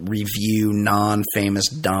doesn't review non-famous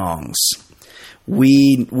dongs.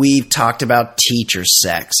 We've talked about teacher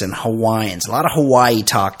sex and Hawaiians. A lot of Hawaii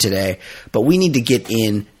talk today, but we need to get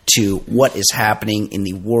into what is happening in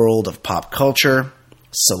the world of pop culture,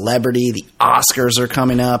 celebrity. The Oscars are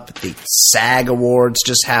coming up. The SAG Awards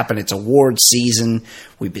just happened. It's award season.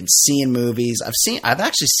 We've been seeing movies. I've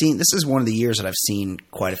actually seen, this is one of the years that I've seen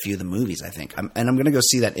quite a few of the movies, I think. And I'm going to go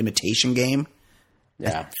see that Imitation Game.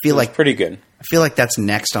 Yeah. Feel like pretty good. I feel like that's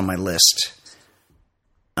next on my list.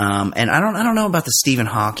 And I don't know about the Stephen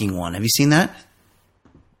Hawking one. Have you seen that?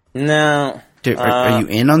 No. Dude, are you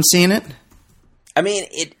in on seeing it? I mean,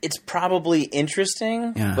 it's probably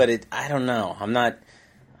interesting, Yeah. but I don't know. I don't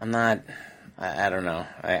know.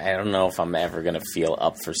 I don't know if I'm ever going to feel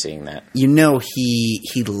up for seeing that. You know, he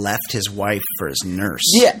left his wife for his nurse.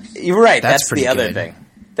 Yeah, you're right. That's That's pretty the other good. thing.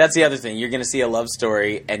 That's the other thing. You're going to see a love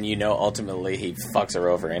story, and you know ultimately he fucks her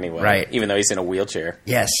over anyway. Right. Even though he's in a wheelchair.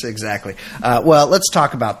 Yes, exactly. Well, let's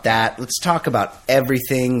talk about that. Let's talk about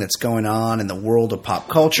everything that's going on in the world of pop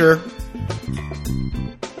culture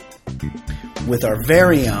with our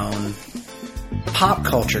very own pop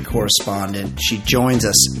culture correspondent. She joins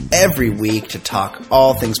us every week to talk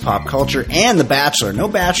all things pop culture and The Bachelor. No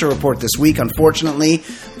Bachelor report this week, unfortunately,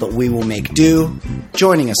 but we will make do.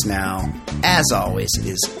 Joining us now, as always,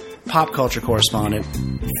 is pop culture correspondent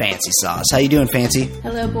Fancy Sauce. How you doing, Fancy?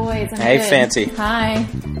 Hello, boys. I'm Hey, good. Fancy. Hi.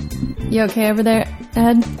 You okay over there,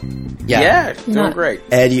 Ed? Yeah, doing not- great.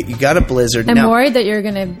 Ed, you got a blizzard. I'm Now, worried that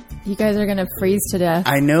you guys are gonna freeze to death.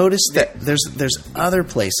 I noticed that there's other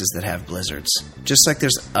places that have blizzards, just like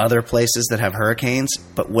there's other places that have hurricanes.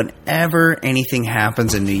 But whenever anything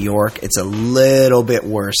happens in New York, it's a little bit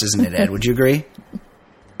worse, isn't it, Ed? Would you agree?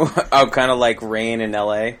 Oh, kind of like rain in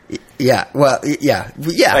L.A.? Yeah. Well, yeah.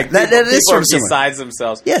 Like that people is sort are of similar. besides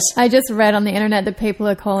themselves. Yes. I just read on the internet that people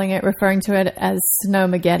are referring to it as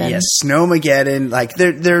Snowmageddon. Yes. Snowmageddon. Like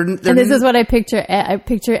they're And this is what I picture. I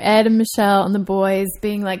picture Ed and Michelle and the boys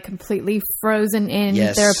being like completely frozen in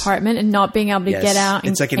Yes. their apartment and not being able to Yes. get out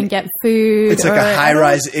and, It's like and get food. It's like or- a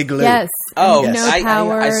high-rise igloo. Yes. Oh, no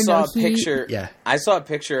power, I saw no a heat. picture. Yeah. I saw a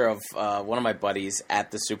picture of one of my buddies at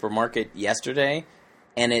the supermarket yesterday,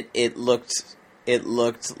 and it looked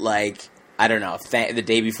like, I don't know, the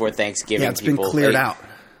day before Thanksgiving. Yeah, it's been people, cleared like, out.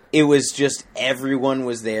 It was just everyone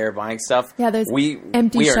was there buying stuff. Yeah, there's we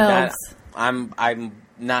empty are shelves. Not, I'm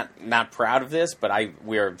not proud of this, but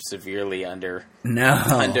we are severely under No.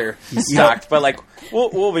 stocked. But like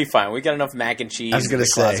we'll be fine. We got enough mac and cheese I was in gonna the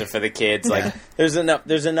say. closet for the kids. Like there's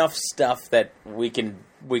enough stuff that we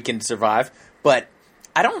can survive. But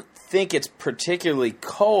I don't think it's particularly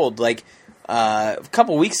cold. Like a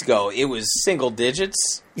couple weeks ago, it was single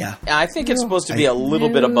digits. Yeah. I think it's supposed to be a little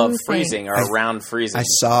bit above No freezing or around freezing. I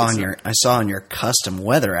saw on your custom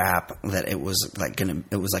weather app that it was like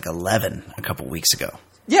 11 a couple weeks ago.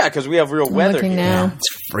 Yeah, because we have real I'm weather looking here. now. It's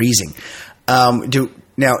freezing.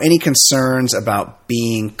 Now any concerns about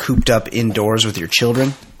being cooped up indoors with your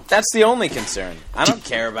children? That's the only concern. I don't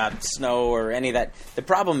care about snow or any of that. The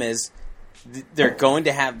problem is they're going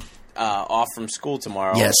to have off from school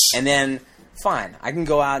tomorrow. Yes. And then, fine, I can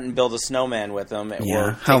go out and build a snowman with them or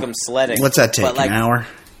Yeah. take them sledding. What's that take? But, like, an hour?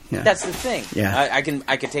 Yeah. That's the thing. Yeah. I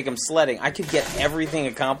could take him sledding. I could get everything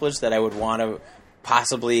accomplished that I would want to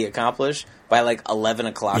possibly accomplish by like 11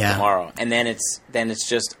 o'clock Yeah. tomorrow, and then it's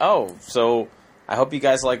just so. I hope you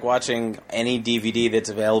guys like watching any DVD that's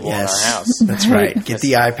available in our house. That's right. Get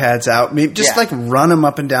the iPads out. Maybe just like run them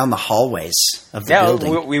up and down the hallways of the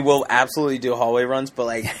building. We will absolutely do hallway runs, but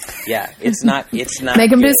like, it's not. Make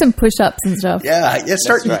them do good. some push-ups and stuff. Yeah,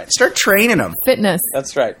 start training them. Fitness.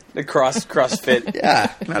 That's right. The CrossFit.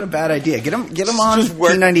 Yeah, not a bad idea. Get them on Just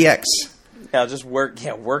work. P90X. Yeah, just work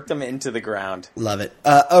them into the ground. Love it.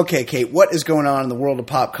 Okay, Kate, what is going on in the world of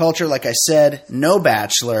pop culture? Like I said, no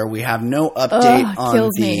Bachelor. We have no update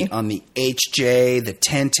on the HJ, the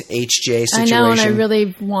tent HJ situation. I know, and I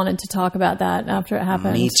really wanted to talk about that after it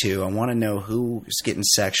happened. Me too. I want to know who's getting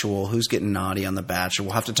sexual, who's getting naughty on the Bachelor.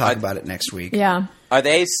 We'll have to talk about it next week. Yeah. Are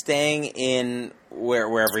they staying in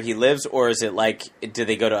wherever he lives, or is it like, do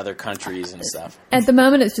they go to other countries and stuff? At the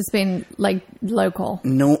moment, it's just been like local.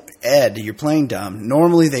 No, Ed, you're playing dumb.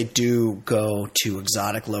 Normally they do go to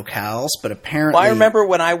exotic locales, but apparently... Well, I remember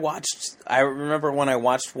when I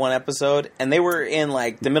watched one episode, and they were in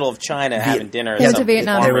like the middle of China having dinner. They went to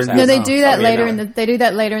Vietnam. They were in No, they Vietnam. do that Oh, later Vietnam. they do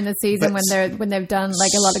that later in the season But- when they've done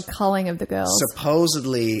like a lot of culling of the girls.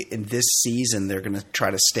 Supposedly, in this season, they're going to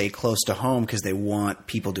try to stay close to home because they want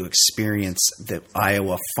people to experience the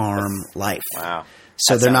Iowa farm life. Wow.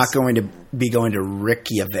 So That they're not sounds- going to be going to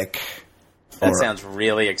Reykjavik. That or sounds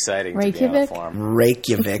really exciting. To be on Reykjavik? a farm.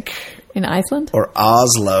 Reykjavik In Iceland? or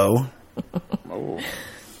Oslo Ooh.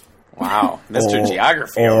 Wow, Mr. or,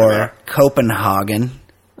 Geography over or there. Copenhagen,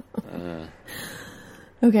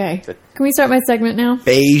 Okay. Can we start my segment now?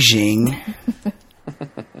 Beijing,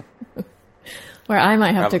 Where I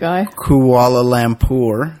might have to go. Kuala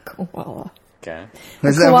Lumpur. Koala. Okay.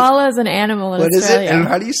 Is that- Koala is an animal in what is it? Australia. And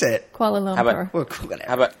how do you say it? Kuala Lumpur. How about- Well, whatever.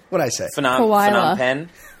 How about What'd I say? Koala. Phnom Penh? How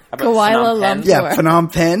about Koala Phnom Penh? Lumpur. Yeah,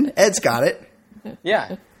 Phnom Penh. Ed's got it.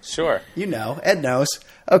 Yeah, sure. You know, Ed knows.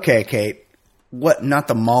 Okay, Kate. What? Not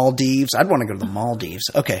the Maldives. I'd want to go to the Maldives.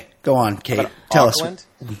 Okay, go on, Kate. But Tell Auckland?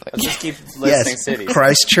 Let's just keep listing us. cities. Yes,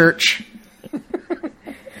 Christchurch.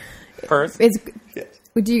 Perth?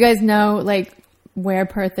 Do you guys know like where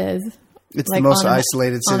Perth is? It's Like the most on a-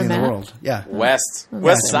 isolated on city a in the map? world. Yeah, West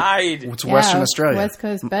Side. it's Western Yeah, Australia. West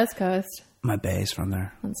Coast, best coast. My bay's from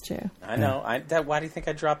there. That's true. I know. Why do you think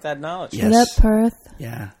I dropped that knowledge? Yes. What up, Perth?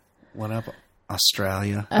 Yeah. What up,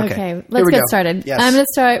 Australia? Okay, Here let's we get go. started. Yes. I'm going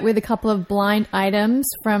to start with a couple of blind items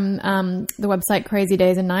from the website Crazy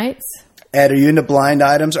Days and Nights. Ed, are you into blind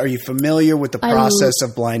items? Are you familiar with the process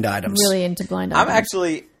of blind items? Really into blind I'm items.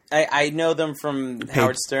 actually. I know them from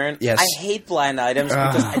Howard Stern. yes. I hate blind items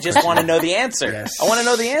because I just want to know the answer. Yes. I want to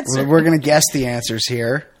know the answer. We're going to guess the answers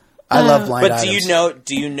here. I love blind But items.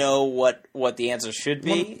 do you know what the answer should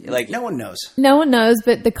be? Like No one knows. No one knows,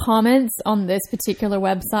 but the comments on this particular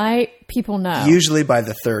website, people know. Usually by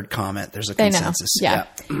the third comment, there's a They know. consensus. Yeah.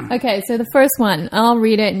 Okay, so the first one, I'll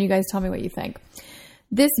read it and you guys tell me what you think.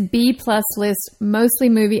 This B-plus list, mostly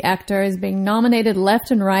movie actor, is being nominated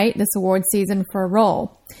left and right this award season for a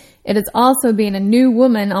role. It has also been a new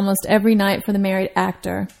woman almost every night for the married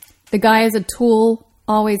actor. The guy is a tool,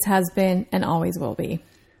 always has been, and always will be.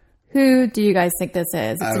 Who do you guys think this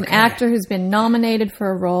is? It's an Okay. actor who's been nominated for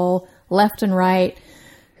a role left and right,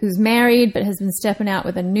 who's married but has been stepping out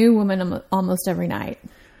with a new woman almost every night,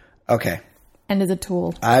 Okay. and is a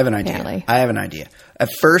tool. I have an idea. Apparently. I have an idea. At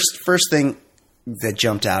first thing that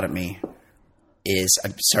jumped out at me is I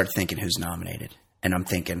started thinking who's nominated. And I'm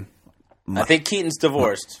thinking I think Keaton's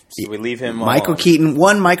divorced, so we leave him Michael alone. Keaton.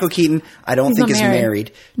 One, Michael Keaton, I don't He's think not is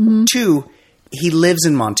married. married. Two, he lives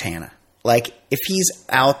in Montana. Like, if he's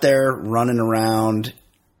out there running around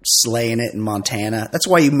slaying it in Montana, that's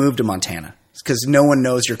why you moved to Montana. Because no one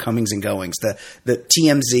knows your comings and goings. The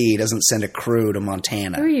TMZ doesn't send a crew to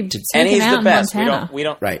Montana. Who are you to- And taking he's out the in best. Montana? We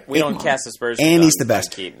don't Right. cast aspersions. and he's on- the on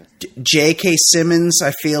best. Keaton. J.K. Simmons,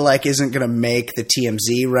 I feel like, isn't going to make the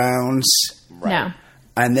TMZ rounds. No.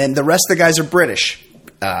 And then the rest of the guys are British.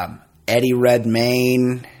 Eddie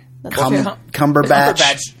Redmayne, That's true.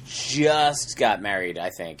 Cumberbatch. just got married,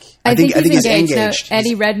 I think. I think he's engaged. engaged. No,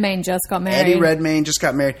 Eddie Redmayne just got married. Eddie Redmayne just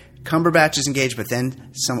got married. Cumberbatch is engaged, but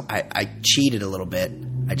then I cheated a little bit.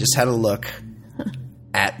 I just had a look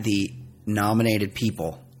at the nominated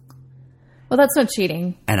people. Well, that's not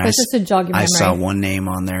cheating. And That's just to jog your memory. I saw one name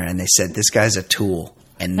on there, and they said, this guy's a tool,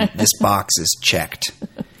 and this box is checked.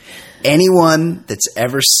 Anyone that's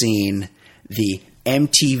ever seen the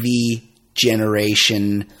MTV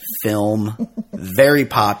generation film, very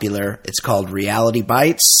popular, it's called Reality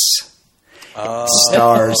Bites.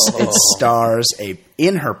 It stars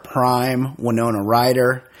in her prime Winona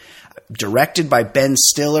Ryder. directed by Ben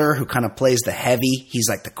Stiller, who kind of plays the heavy. He's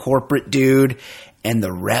like the corporate dude and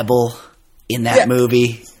the rebel in that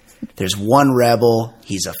movie. There's one rebel.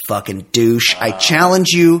 He's a fucking douche. I challenge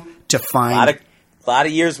you to find... A lot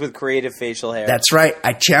of years with creative facial hair. That's right.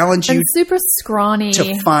 I challenge you And super scrawny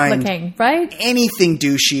to find looking, right? anything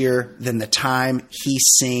douchier than the time he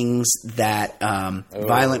sings that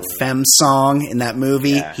Violent Femme song in that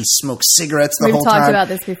movie. Yeah. He smokes cigarettes the We've whole talked time. about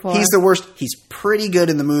this before. He's the worst. He's pretty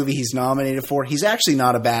good in the movie he's nominated for. He's actually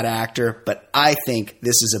not a bad actor, but I think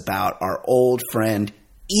this is about our old friend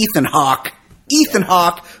Ethan Hawke. Ethan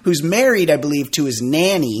Hawke, who's married, I believe, to his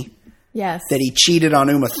nanny Yes. that he cheated on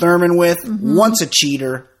Uma Thurman with. Once a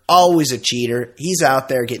cheater, always a cheater. He's out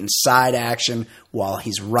there getting side action while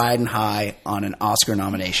he's riding high on an Oscar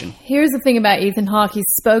nomination. Here's the thing about Ethan Hawke. He's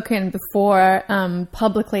spoken before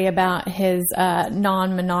publicly about his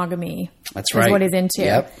non-monogamy. That's is right. what he's into.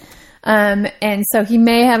 Yep. And so he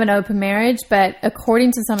may have an open marriage, but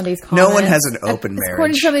according to some of these comments... No one has an open marriage.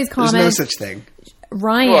 According to some of these comments... There's no such thing.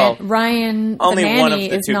 Ryan, Only the nanny, one of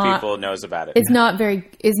the is two not, people knows about it. is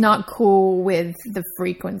not cool with the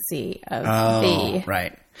frequency of the...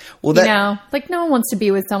 Right. Well, that, you know, like no one wants to be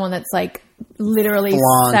with someone that's like literally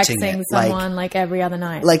Flaunting sexing it, someone like every other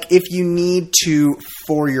night. like if you need to,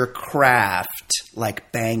 for your craft,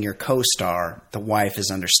 like bang your co-star, the wife is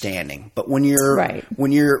understanding. But when you're Right.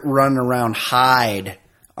 when you're running around hide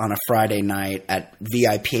on a Friday night at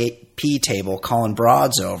VIP table calling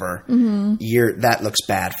broads over, that looks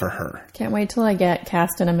bad for her. Can't wait till I get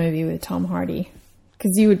cast in a movie with Tom Hardy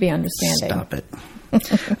because you would be understanding. Stop it.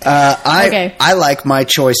 I like my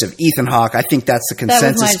choice of Ethan Hawke. I think that's the was my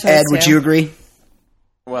consensus. choice, Ed, would too. you agree?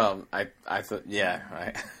 Well, I thought,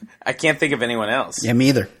 I can't think of anyone else. Yeah, me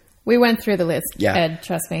either. We went through the list, Yeah. Ed.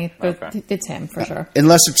 Trust me, but Okay. it's him for sure.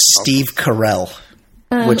 Unless it's Steve Carell,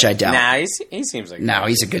 which I doubt. Nah, he seems like No,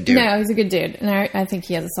 he's a good dude. No, he's a good dude, and I think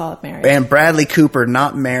he has a solid marriage. And Bradley Cooper,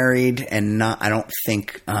 not married, and not. I don't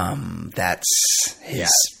think that's his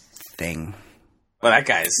thing. Well, that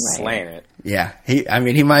guy's Right. slaying it. Yeah, he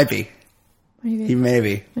might be. Maybe. He may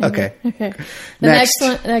be. Okay. Okay. The next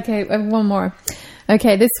one. Okay, one more.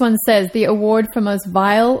 Okay, this one says the award for most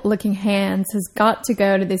vile-looking hands has got to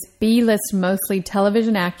go to this B-list, mostly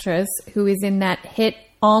television actress who is in that hit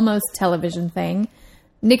Almost Television thing,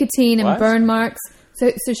 Nicotine and What? Burn Marks.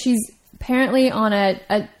 So she's apparently on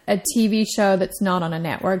a TV show that's not on a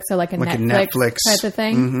network, so like a Netflix type of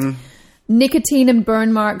thing. Nicotine and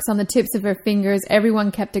burn marks on the tips of her fingers.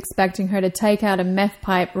 Everyone kept expecting her to take out a meth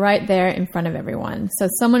pipe right there in front of everyone. So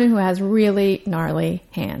someone who has really gnarly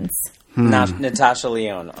hands. Not Natasha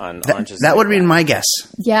Lyonne on Orange is the That New would have been Black. my guess.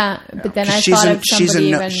 Yeah, but then I She's thought a, of somebody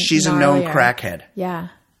even she's a known gnarlier. crackhead. Yeah.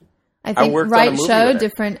 I think worked on a right movie show, with her.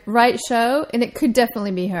 different right show, and it could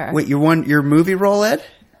definitely be her. Wait, your movie role, Ed?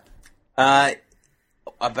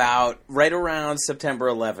 About right around September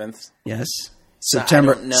 11th. Yes. I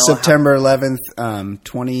don't know September 11th,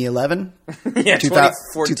 2011? Yeah,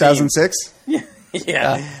 2014. 2006?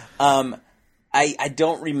 Yeah. I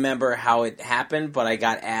don't remember how it happened, but I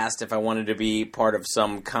got asked if I wanted to be part of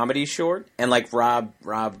some comedy short, and like Rob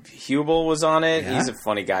Hubel was on it. Yeah. He's a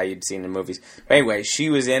funny guy you'd seen in movies. But anyway, she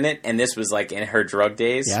was in it, and this was like in her drug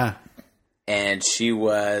days. Yeah. And she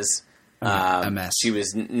was A mess. She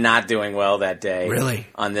was not doing well that day. Really?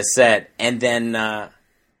 On the set, and then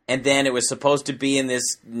it was supposed to be in this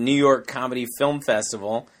New York Comedy Film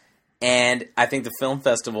Festival. And I think the film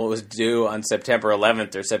festival was due on September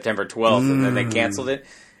 11th or September 12th, and then they canceled it.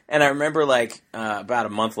 And I remember, like, about a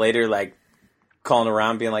month later, like, calling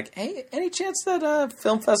around being like, hey, any chance that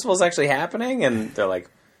film festival is actually happening? And they're like,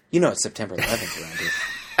 it's September 11th around here.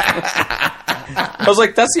 I was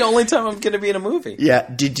like, that's the only time I'm going to be in a movie. Yeah.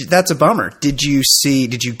 That's a bummer. Did you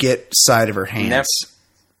get sight of her hands? Never.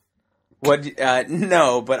 What?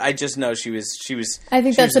 No, but I just know she was. I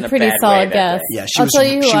think she that's was in a pretty bad way solid that guess. day. Yeah, I'll tell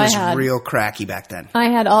you who she I was had. real cracky back then. I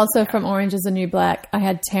had also from Orange is the New Black. I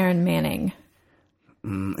had Taryn Manning.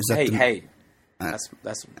 Is that Hey, that's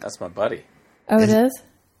my buddy. Oh, it is?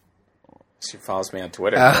 She follows me on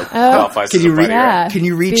Twitter. Can you reach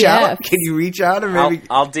BF. out? Can you reach out and maybe?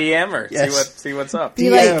 I'll DM her. Yes. See what's up.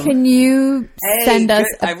 Be like, can you send us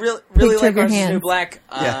a I really picture like of your Orange is the New hands? Black.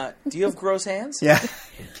 Yeah. Do you have gross hands? Yeah.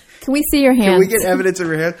 Can we see your hands? Can we get evidence of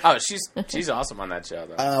her hand? Oh, she's awesome on that show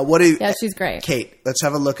though. Yeah, she's great. Kate, let's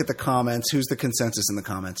have a look at the comments. Who's the consensus in the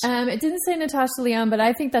comments? It didn't say Natasha Lyonne, but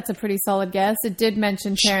I think that's a pretty solid guess. It did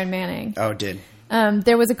mention Taryn Manning. Oh, it did.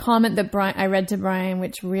 There was a comment that I read to Brian,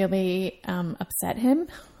 which really upset him.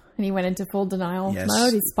 and he went into full denial Yes.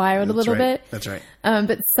 mode. He spiraled a That's little right. bit. That's right.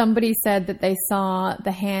 But somebody said that they saw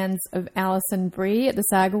the hands of Alison Brie at the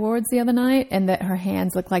SAG Awards the other night, and that her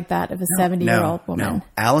hands look like that of a 70-year-old woman. No.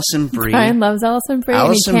 Alison Brie. Brian loves Alison Brie,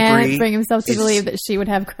 Alison and he can't Brie bring himself to is- believe that she would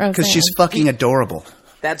have gross Because hands. she's fucking adorable.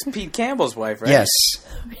 That's Pete Campbell's wife, right? Yes.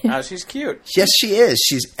 Oh, she's cute. Yes, she is.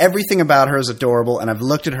 She's everything about her is adorable, and I've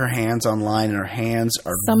looked at her hands online, and her hands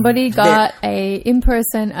are Somebody got a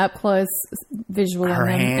in-person, up-close visual her on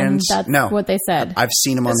them, hands. and that's no, what they said. I've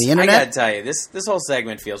seen them on the I gotta internet. tell you, this whole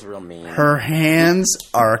segment feels real mean. Her hands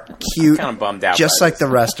are cute, Kinda bummed out just by like this. the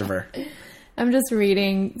rest of her. I'm just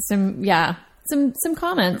reading some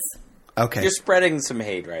comments. Okay, You're spreading some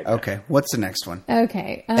hate right now. okay. What's the next one?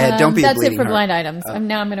 Okay. Ed, don't be a that's it bleeding for heart. blind items.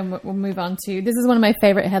 Now I'm going to move on to, this is one of my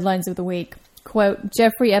favorite headlines of the week. Quote,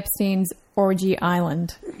 Jeffrey Epstein's Orgy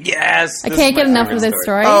Island. Yes! I this can't is get my enough favorite of this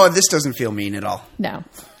story. Oh, this doesn't feel mean at all. No.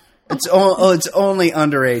 It's it's only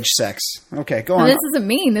underage sex. Okay, go on. This isn't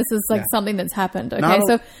mean. This is like something that's happened. Okay, not,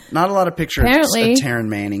 so not a lot of pictures apparently- of Taryn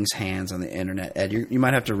Manning's hands on the internet. Ed, you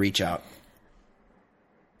might have to reach out.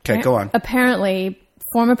 Okay, go on. Apparently,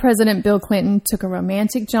 former President Bill Clinton took a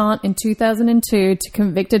romantic jaunt in 2002 to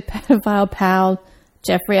convicted pedophile pal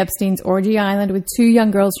Jeffrey Epstein's Orgy Island with 2 young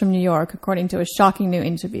girls from New York, according to a shocking new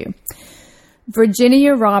interview.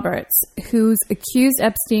 Virginia Roberts, who's accused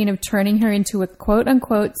Epstein of turning her into a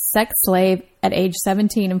quote-unquote sex slave at age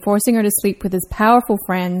 17 and forcing her to sleep with his powerful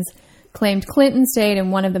friends, claimed Clinton stayed in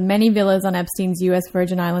one of the many villas on Epstein's U.S.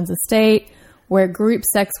 Virgin Islands estate, where group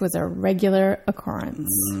sex was a regular occurrence.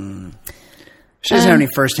 She doesn't have any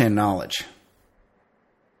firsthand knowledge.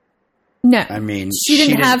 No. I mean, she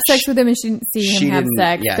didn't didn't- have sex with him and she didn't see She him have didn't-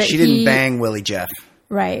 sex. Yeah, but she didn't bang Willie Jeff.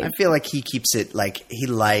 Right. I feel like he keeps it like he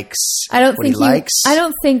likes. I don't what think he likes. I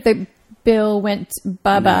don't think that Bill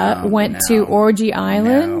Bubba went to Orgy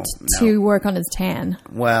Island No. to work on his tan.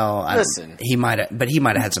 Well, Listen. he might have, but he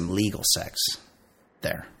might have had some legal sex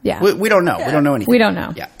there. Yeah. we don't know. We don't know anything. We don't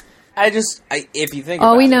know. Yeah, If you think All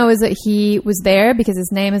about we it, know is that he was there because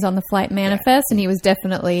his name is on the flight manifest, and he was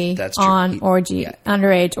definitely That's true. on He-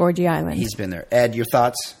 underage Orgy Island. he's been there. Ed, your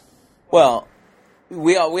thoughts? well,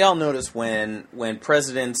 we all notice when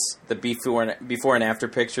presidents, the before and after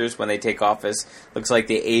pictures when they take office, looks like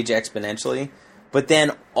they age exponentially, but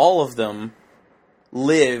then all of them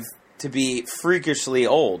live to be freakishly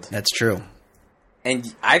old. That's true. And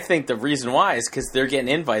I think the reason why is because they're getting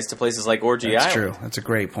invites to places like Orgy That's Island. true. That's a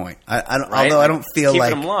great point. I don't, Right? although I don't feel Keeping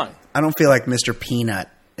like them long. I don't feel like Mr. Peanut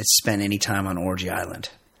has spent any time on Orgy Island.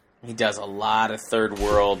 He does a lot of third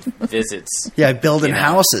world visits. Yeah, building You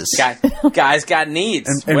know, how's. Guy's got needs.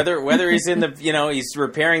 And- whether he's in the he's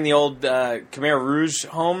repairing the old Khmer Rouge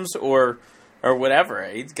homes or whatever.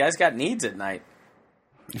 Guy's got needs at night.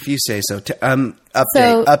 If you say so. So-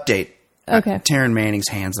 Update. Okay. Taryn Manning's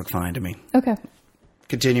hands look fine to me. Okay.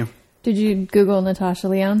 Continue. Did you Google Natasha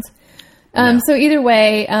Lyonne's? So either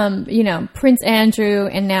way, Prince Andrew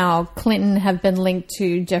and now Clinton have been linked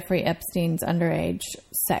to Jeffrey Epstein's underage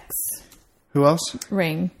sex Who else?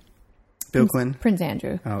 ring. Bill Clinton. Prince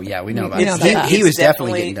Andrew. Oh yeah, we know about We know it. about that. He It's was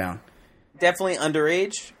definitely definitely- getting down. Definitely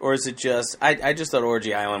underage, or is it just? I just thought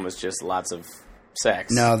Orgy Island was just lots of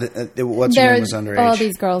sex. No, what's her name was underage. All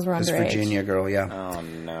these girls were This underage. Virginia girl, yeah. Oh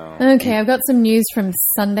no. Okay, I've got some news from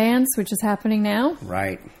Sundance, which is happening now,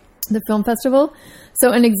 Right. the film festival.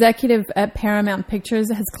 So an executive at Paramount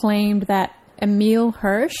Pictures has claimed that Emile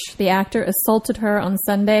Hirsch, the actor, assaulted her on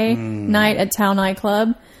Sunday night at Tao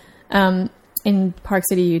nightclub in Park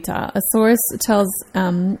City, Utah. A source tells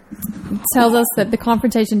us that the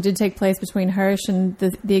confrontation did take place between Hirsch and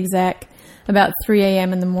the exec about 3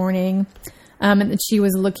 a.m. in the morning, and that she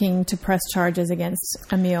was looking to press charges against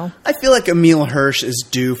Emile. I feel like Emile Hirsch is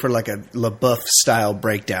due for like a LaBeouf style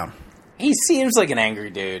breakdown. He seems like an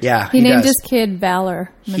angry dude. Yeah, He named does. his kid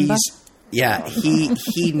Valor. Remember?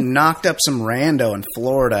 He knocked up some rando in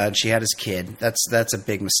Florida, and she had his kid. That's a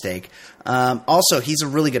big mistake. Also, he's a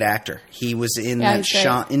really good actor. He was in that he's great.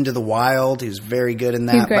 shot Into the Wild. He was very good in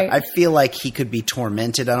that. He's great. But I feel like he could be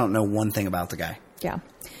tormented. I don't know one thing about the guy. Yeah.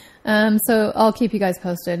 So I'll keep you guys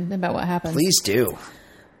posted about what happens. Please do.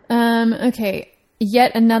 Okay.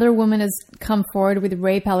 Yet another woman has come forward with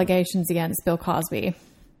rape allegations against Bill Cosby.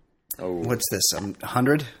 What's this?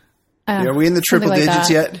 100? Are we in the Something triple like digits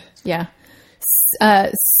that. yet? Yeah.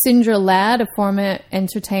 Sindra Ladd, a former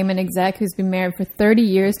entertainment exec who's been married for 30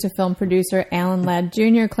 years to film producer Alan Ladd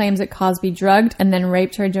Jr., claims that Cosby drugged and then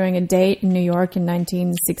raped her during a date in New York in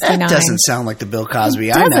 1969. That doesn't sound like the Bill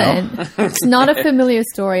Cosby I know. Doesn't. It's not a familiar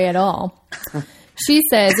story at all. She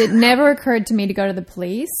says, it never occurred to me to go to the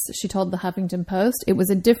police, she told the Huffington Post. It was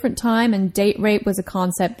a different time and date rape was a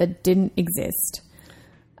concept that didn't exist.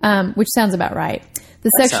 which sounds about right.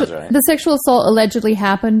 Sounds right. The sexual assault allegedly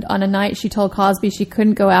happened on a night she told Cosby she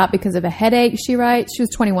couldn't go out because of a headache, she writes. She was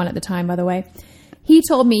 21 at the time, by the way. He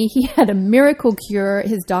told me he had a miracle cure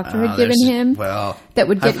his doctor had given him. Well, that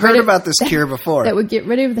would get I've heard about this cure before. That would get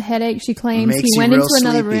rid of the headache, she claims. Makes He you went real into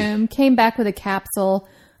another sleepy. room, came back with a capsule.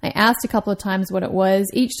 I asked a couple of times what it was.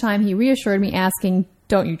 Each time he reassured me, asking,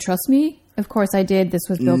 "Don't you trust me?" Of course I did. This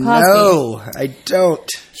was Bill Cosby. No, I don't.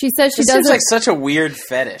 She says she It doesn't. seems like such a weird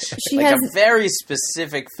fetish. She like has- a very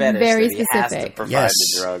specific fetish Very that he has to specific. provide Yes.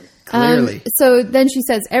 the drug. Clearly. So then she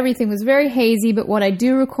says, everything was very hazy, but what I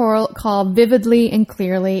do recall vividly and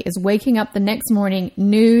clearly is waking up the next morning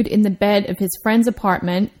nude in the bed of his friend's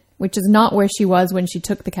apartment, which is not where she was when she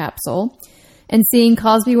took the capsule, and seeing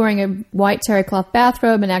Cosby wearing a white terry cloth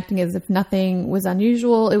bathrobe and acting as if nothing was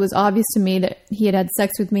unusual. It was obvious to me that he had had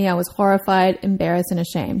sex with me. I was horrified, embarrassed, and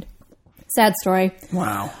ashamed. Sad story.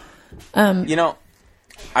 Wow. You know,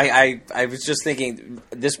 I was just thinking,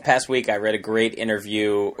 this past week I read a great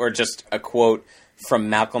interview, or just a quote from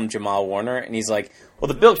Malcolm Jamal Warner, and he's like, well,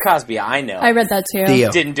 the Bill Cosby I know I read that too.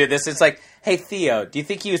 Theo. didn't do this. It's like, hey, Theo, do you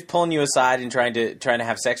think he was pulling you aside and trying to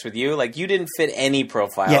have sex with you? Like, you didn't fit any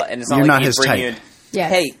profile, Yeah, and it's not you're like not he'd his bring type. you in, Yes.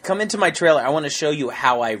 hey, come into my trailer. I want to show you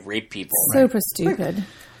how I rape people. Super stupid.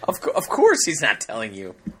 Of course he's not telling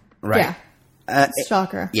you. Right. Yeah.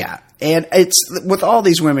 Shocker. Yeah. And it's with all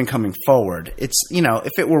these women coming forward, it's, you know,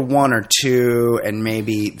 if it were one or two and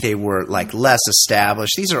maybe they were like less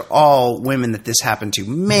established, these are all women that this happened to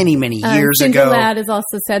many, many years Cindy ago. Ladd has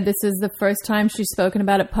also said this is the first time she's spoken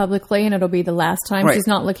about it publicly, and it'll be the last time. Right. She's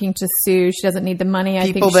not looking to sue. She doesn't need the money.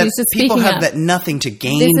 I People think she's just people speaking have up. that nothing to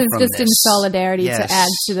gain This is from just this. in solidarity Yes. to add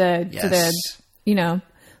to the Yes. you know,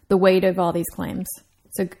 the weight of all these claims.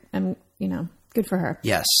 So you know, good for her.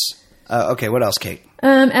 Yes. Okay, what else, Kate?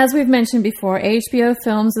 As we've mentioned before, HBO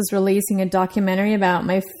Films is releasing a documentary about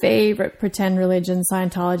my favorite pretend religion,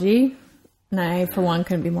 Scientology. And I, for one,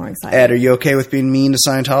 couldn't be more excited. Ed, are you okay with being mean to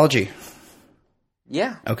Scientology?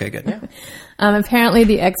 Yeah. Okay, good. Apparently,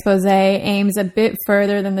 the expose aims a bit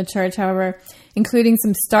further than the church, however, including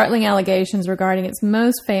some startling allegations regarding its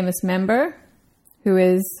most famous member, who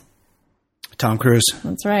is, Tom Cruise.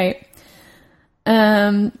 that's right.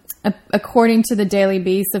 According to the Daily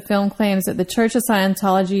Beast, the film claims that the Church of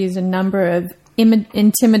Scientology used a number of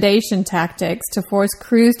intimidation tactics to force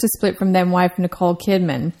Cruise to split from then wife Nicole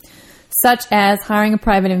Kidman, such as hiring a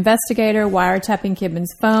private investigator, wiretapping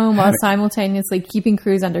Kidman's phone while simultaneously keeping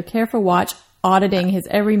Cruise under careful watch, auditing his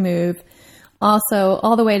every move. Also,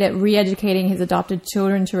 all the way to re-educating his adopted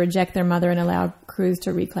children to reject their mother and allow Cruise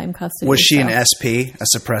to reclaim custody. Was she an himself. SP, a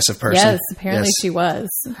suppressive person? Yes, apparently Yes. she was.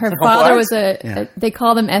 Her father was Yeah. they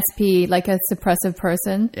call them SP, like a suppressive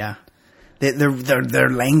person. Yeah. Their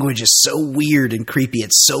language is so weird and creepy.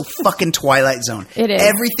 It's so fucking Twilight Zone. It is.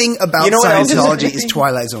 Everything about You know what else is Scientology creepy? is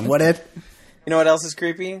Twilight Zone. What, Ed? You know what else is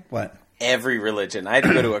creepy? What? Every religion. I had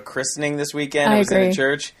to go to a christening this weekend. I I was in agree. a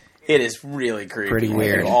church. It is really creepy. Pretty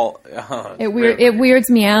weird. It weirds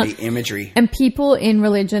me out. The imagery. And people in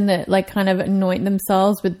religion that like kind of anoint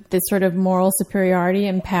themselves with this sort of moral superiority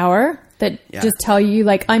and power that Yeah. just tell you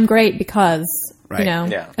like I'm great because Right. you know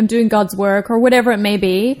Yeah. I'm doing God's work or whatever it may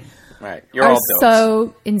be Right. You're are all dopes.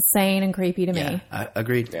 so insane and creepy to me. Yeah, I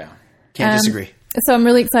agreed. Yeah. Can't disagree. So I'm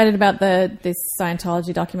really excited about this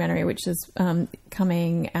Scientology documentary, which is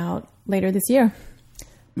coming out later this year.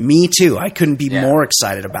 Me too. I couldn't be Yeah. more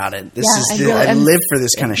excited about it. This Yeah, is I the, really I am. live for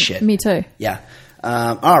this kind of shit. Me too. Yeah.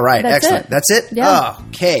 All right. That's Excellent. it. That's it? Yeah.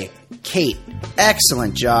 Okay. Kate,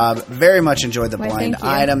 excellent job. Very much enjoyed the Why, blind thank you.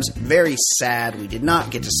 items. Very sad we did not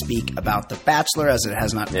get to speak about The Bachelor as it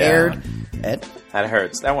has not Yeah. aired. Ed? That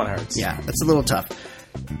hurts. That one hurts. Yeah, that's a little tough.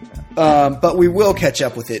 But we will catch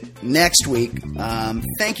up with it next week.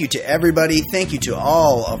 Thank you to everybody. Thank you to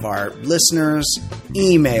all of our listeners,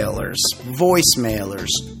 emailers, voicemailers,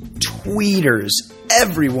 tweeters,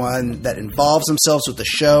 everyone that involves themselves with the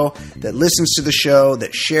show, that listens to the show,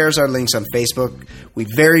 that shares our links on Facebook. We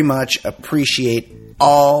very much appreciate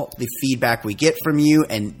all the feedback we get from you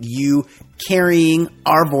and you carrying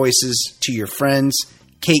our voices to your friends.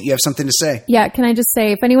 Kate, you have something to say? Yeah, can I just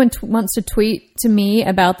say, if anyone wants to tweet to me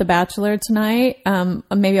about The Bachelor tonight,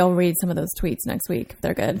 maybe I'll read some of those tweets next week if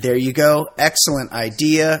they're good. There you go. Excellent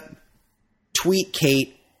idea. Tweet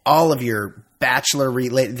Kate all of your Bachelor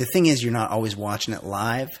related. The thing is, you're not always watching it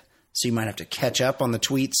live, so you might have to catch up on the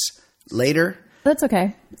tweets later. That's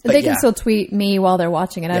okay. But They can yeah. still tweet me while they're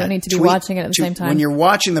watching it. I Yeah, don't need to be tweet- watching it at the same time. When you're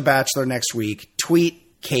watching The Bachelor next week,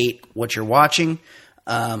 tweet Kate what you're watching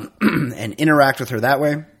and interact with her that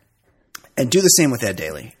way. And do the same with Ed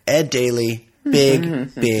Daly. Ed Daly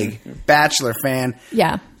big Bachelor fan.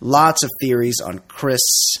 Yeah. Lots of theories on Chris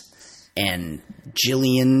and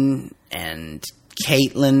Jillian and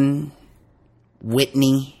Caitlin,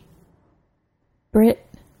 Whitney, Britt,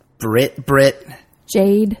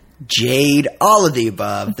 Jade, all of the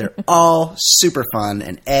above. They're all super fun,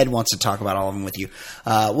 and Ed wants to talk about all of them with you.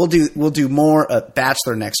 We'll do more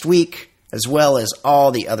Bachelor next week, as well as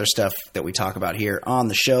all the other stuff that we talk about here on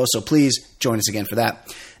the show. So please join us again for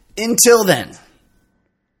that. Until then,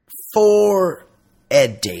 for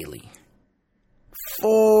Ed Daly,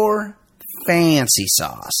 for Fancy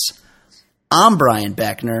Sauce, I'm Brian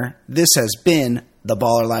Beckner. This has been the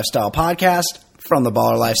Baller Lifestyle Podcast from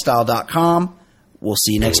theballerlifestyle.com. We'll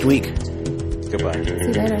see you next week. Goodbye. See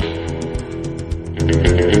you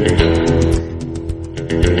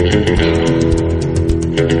later.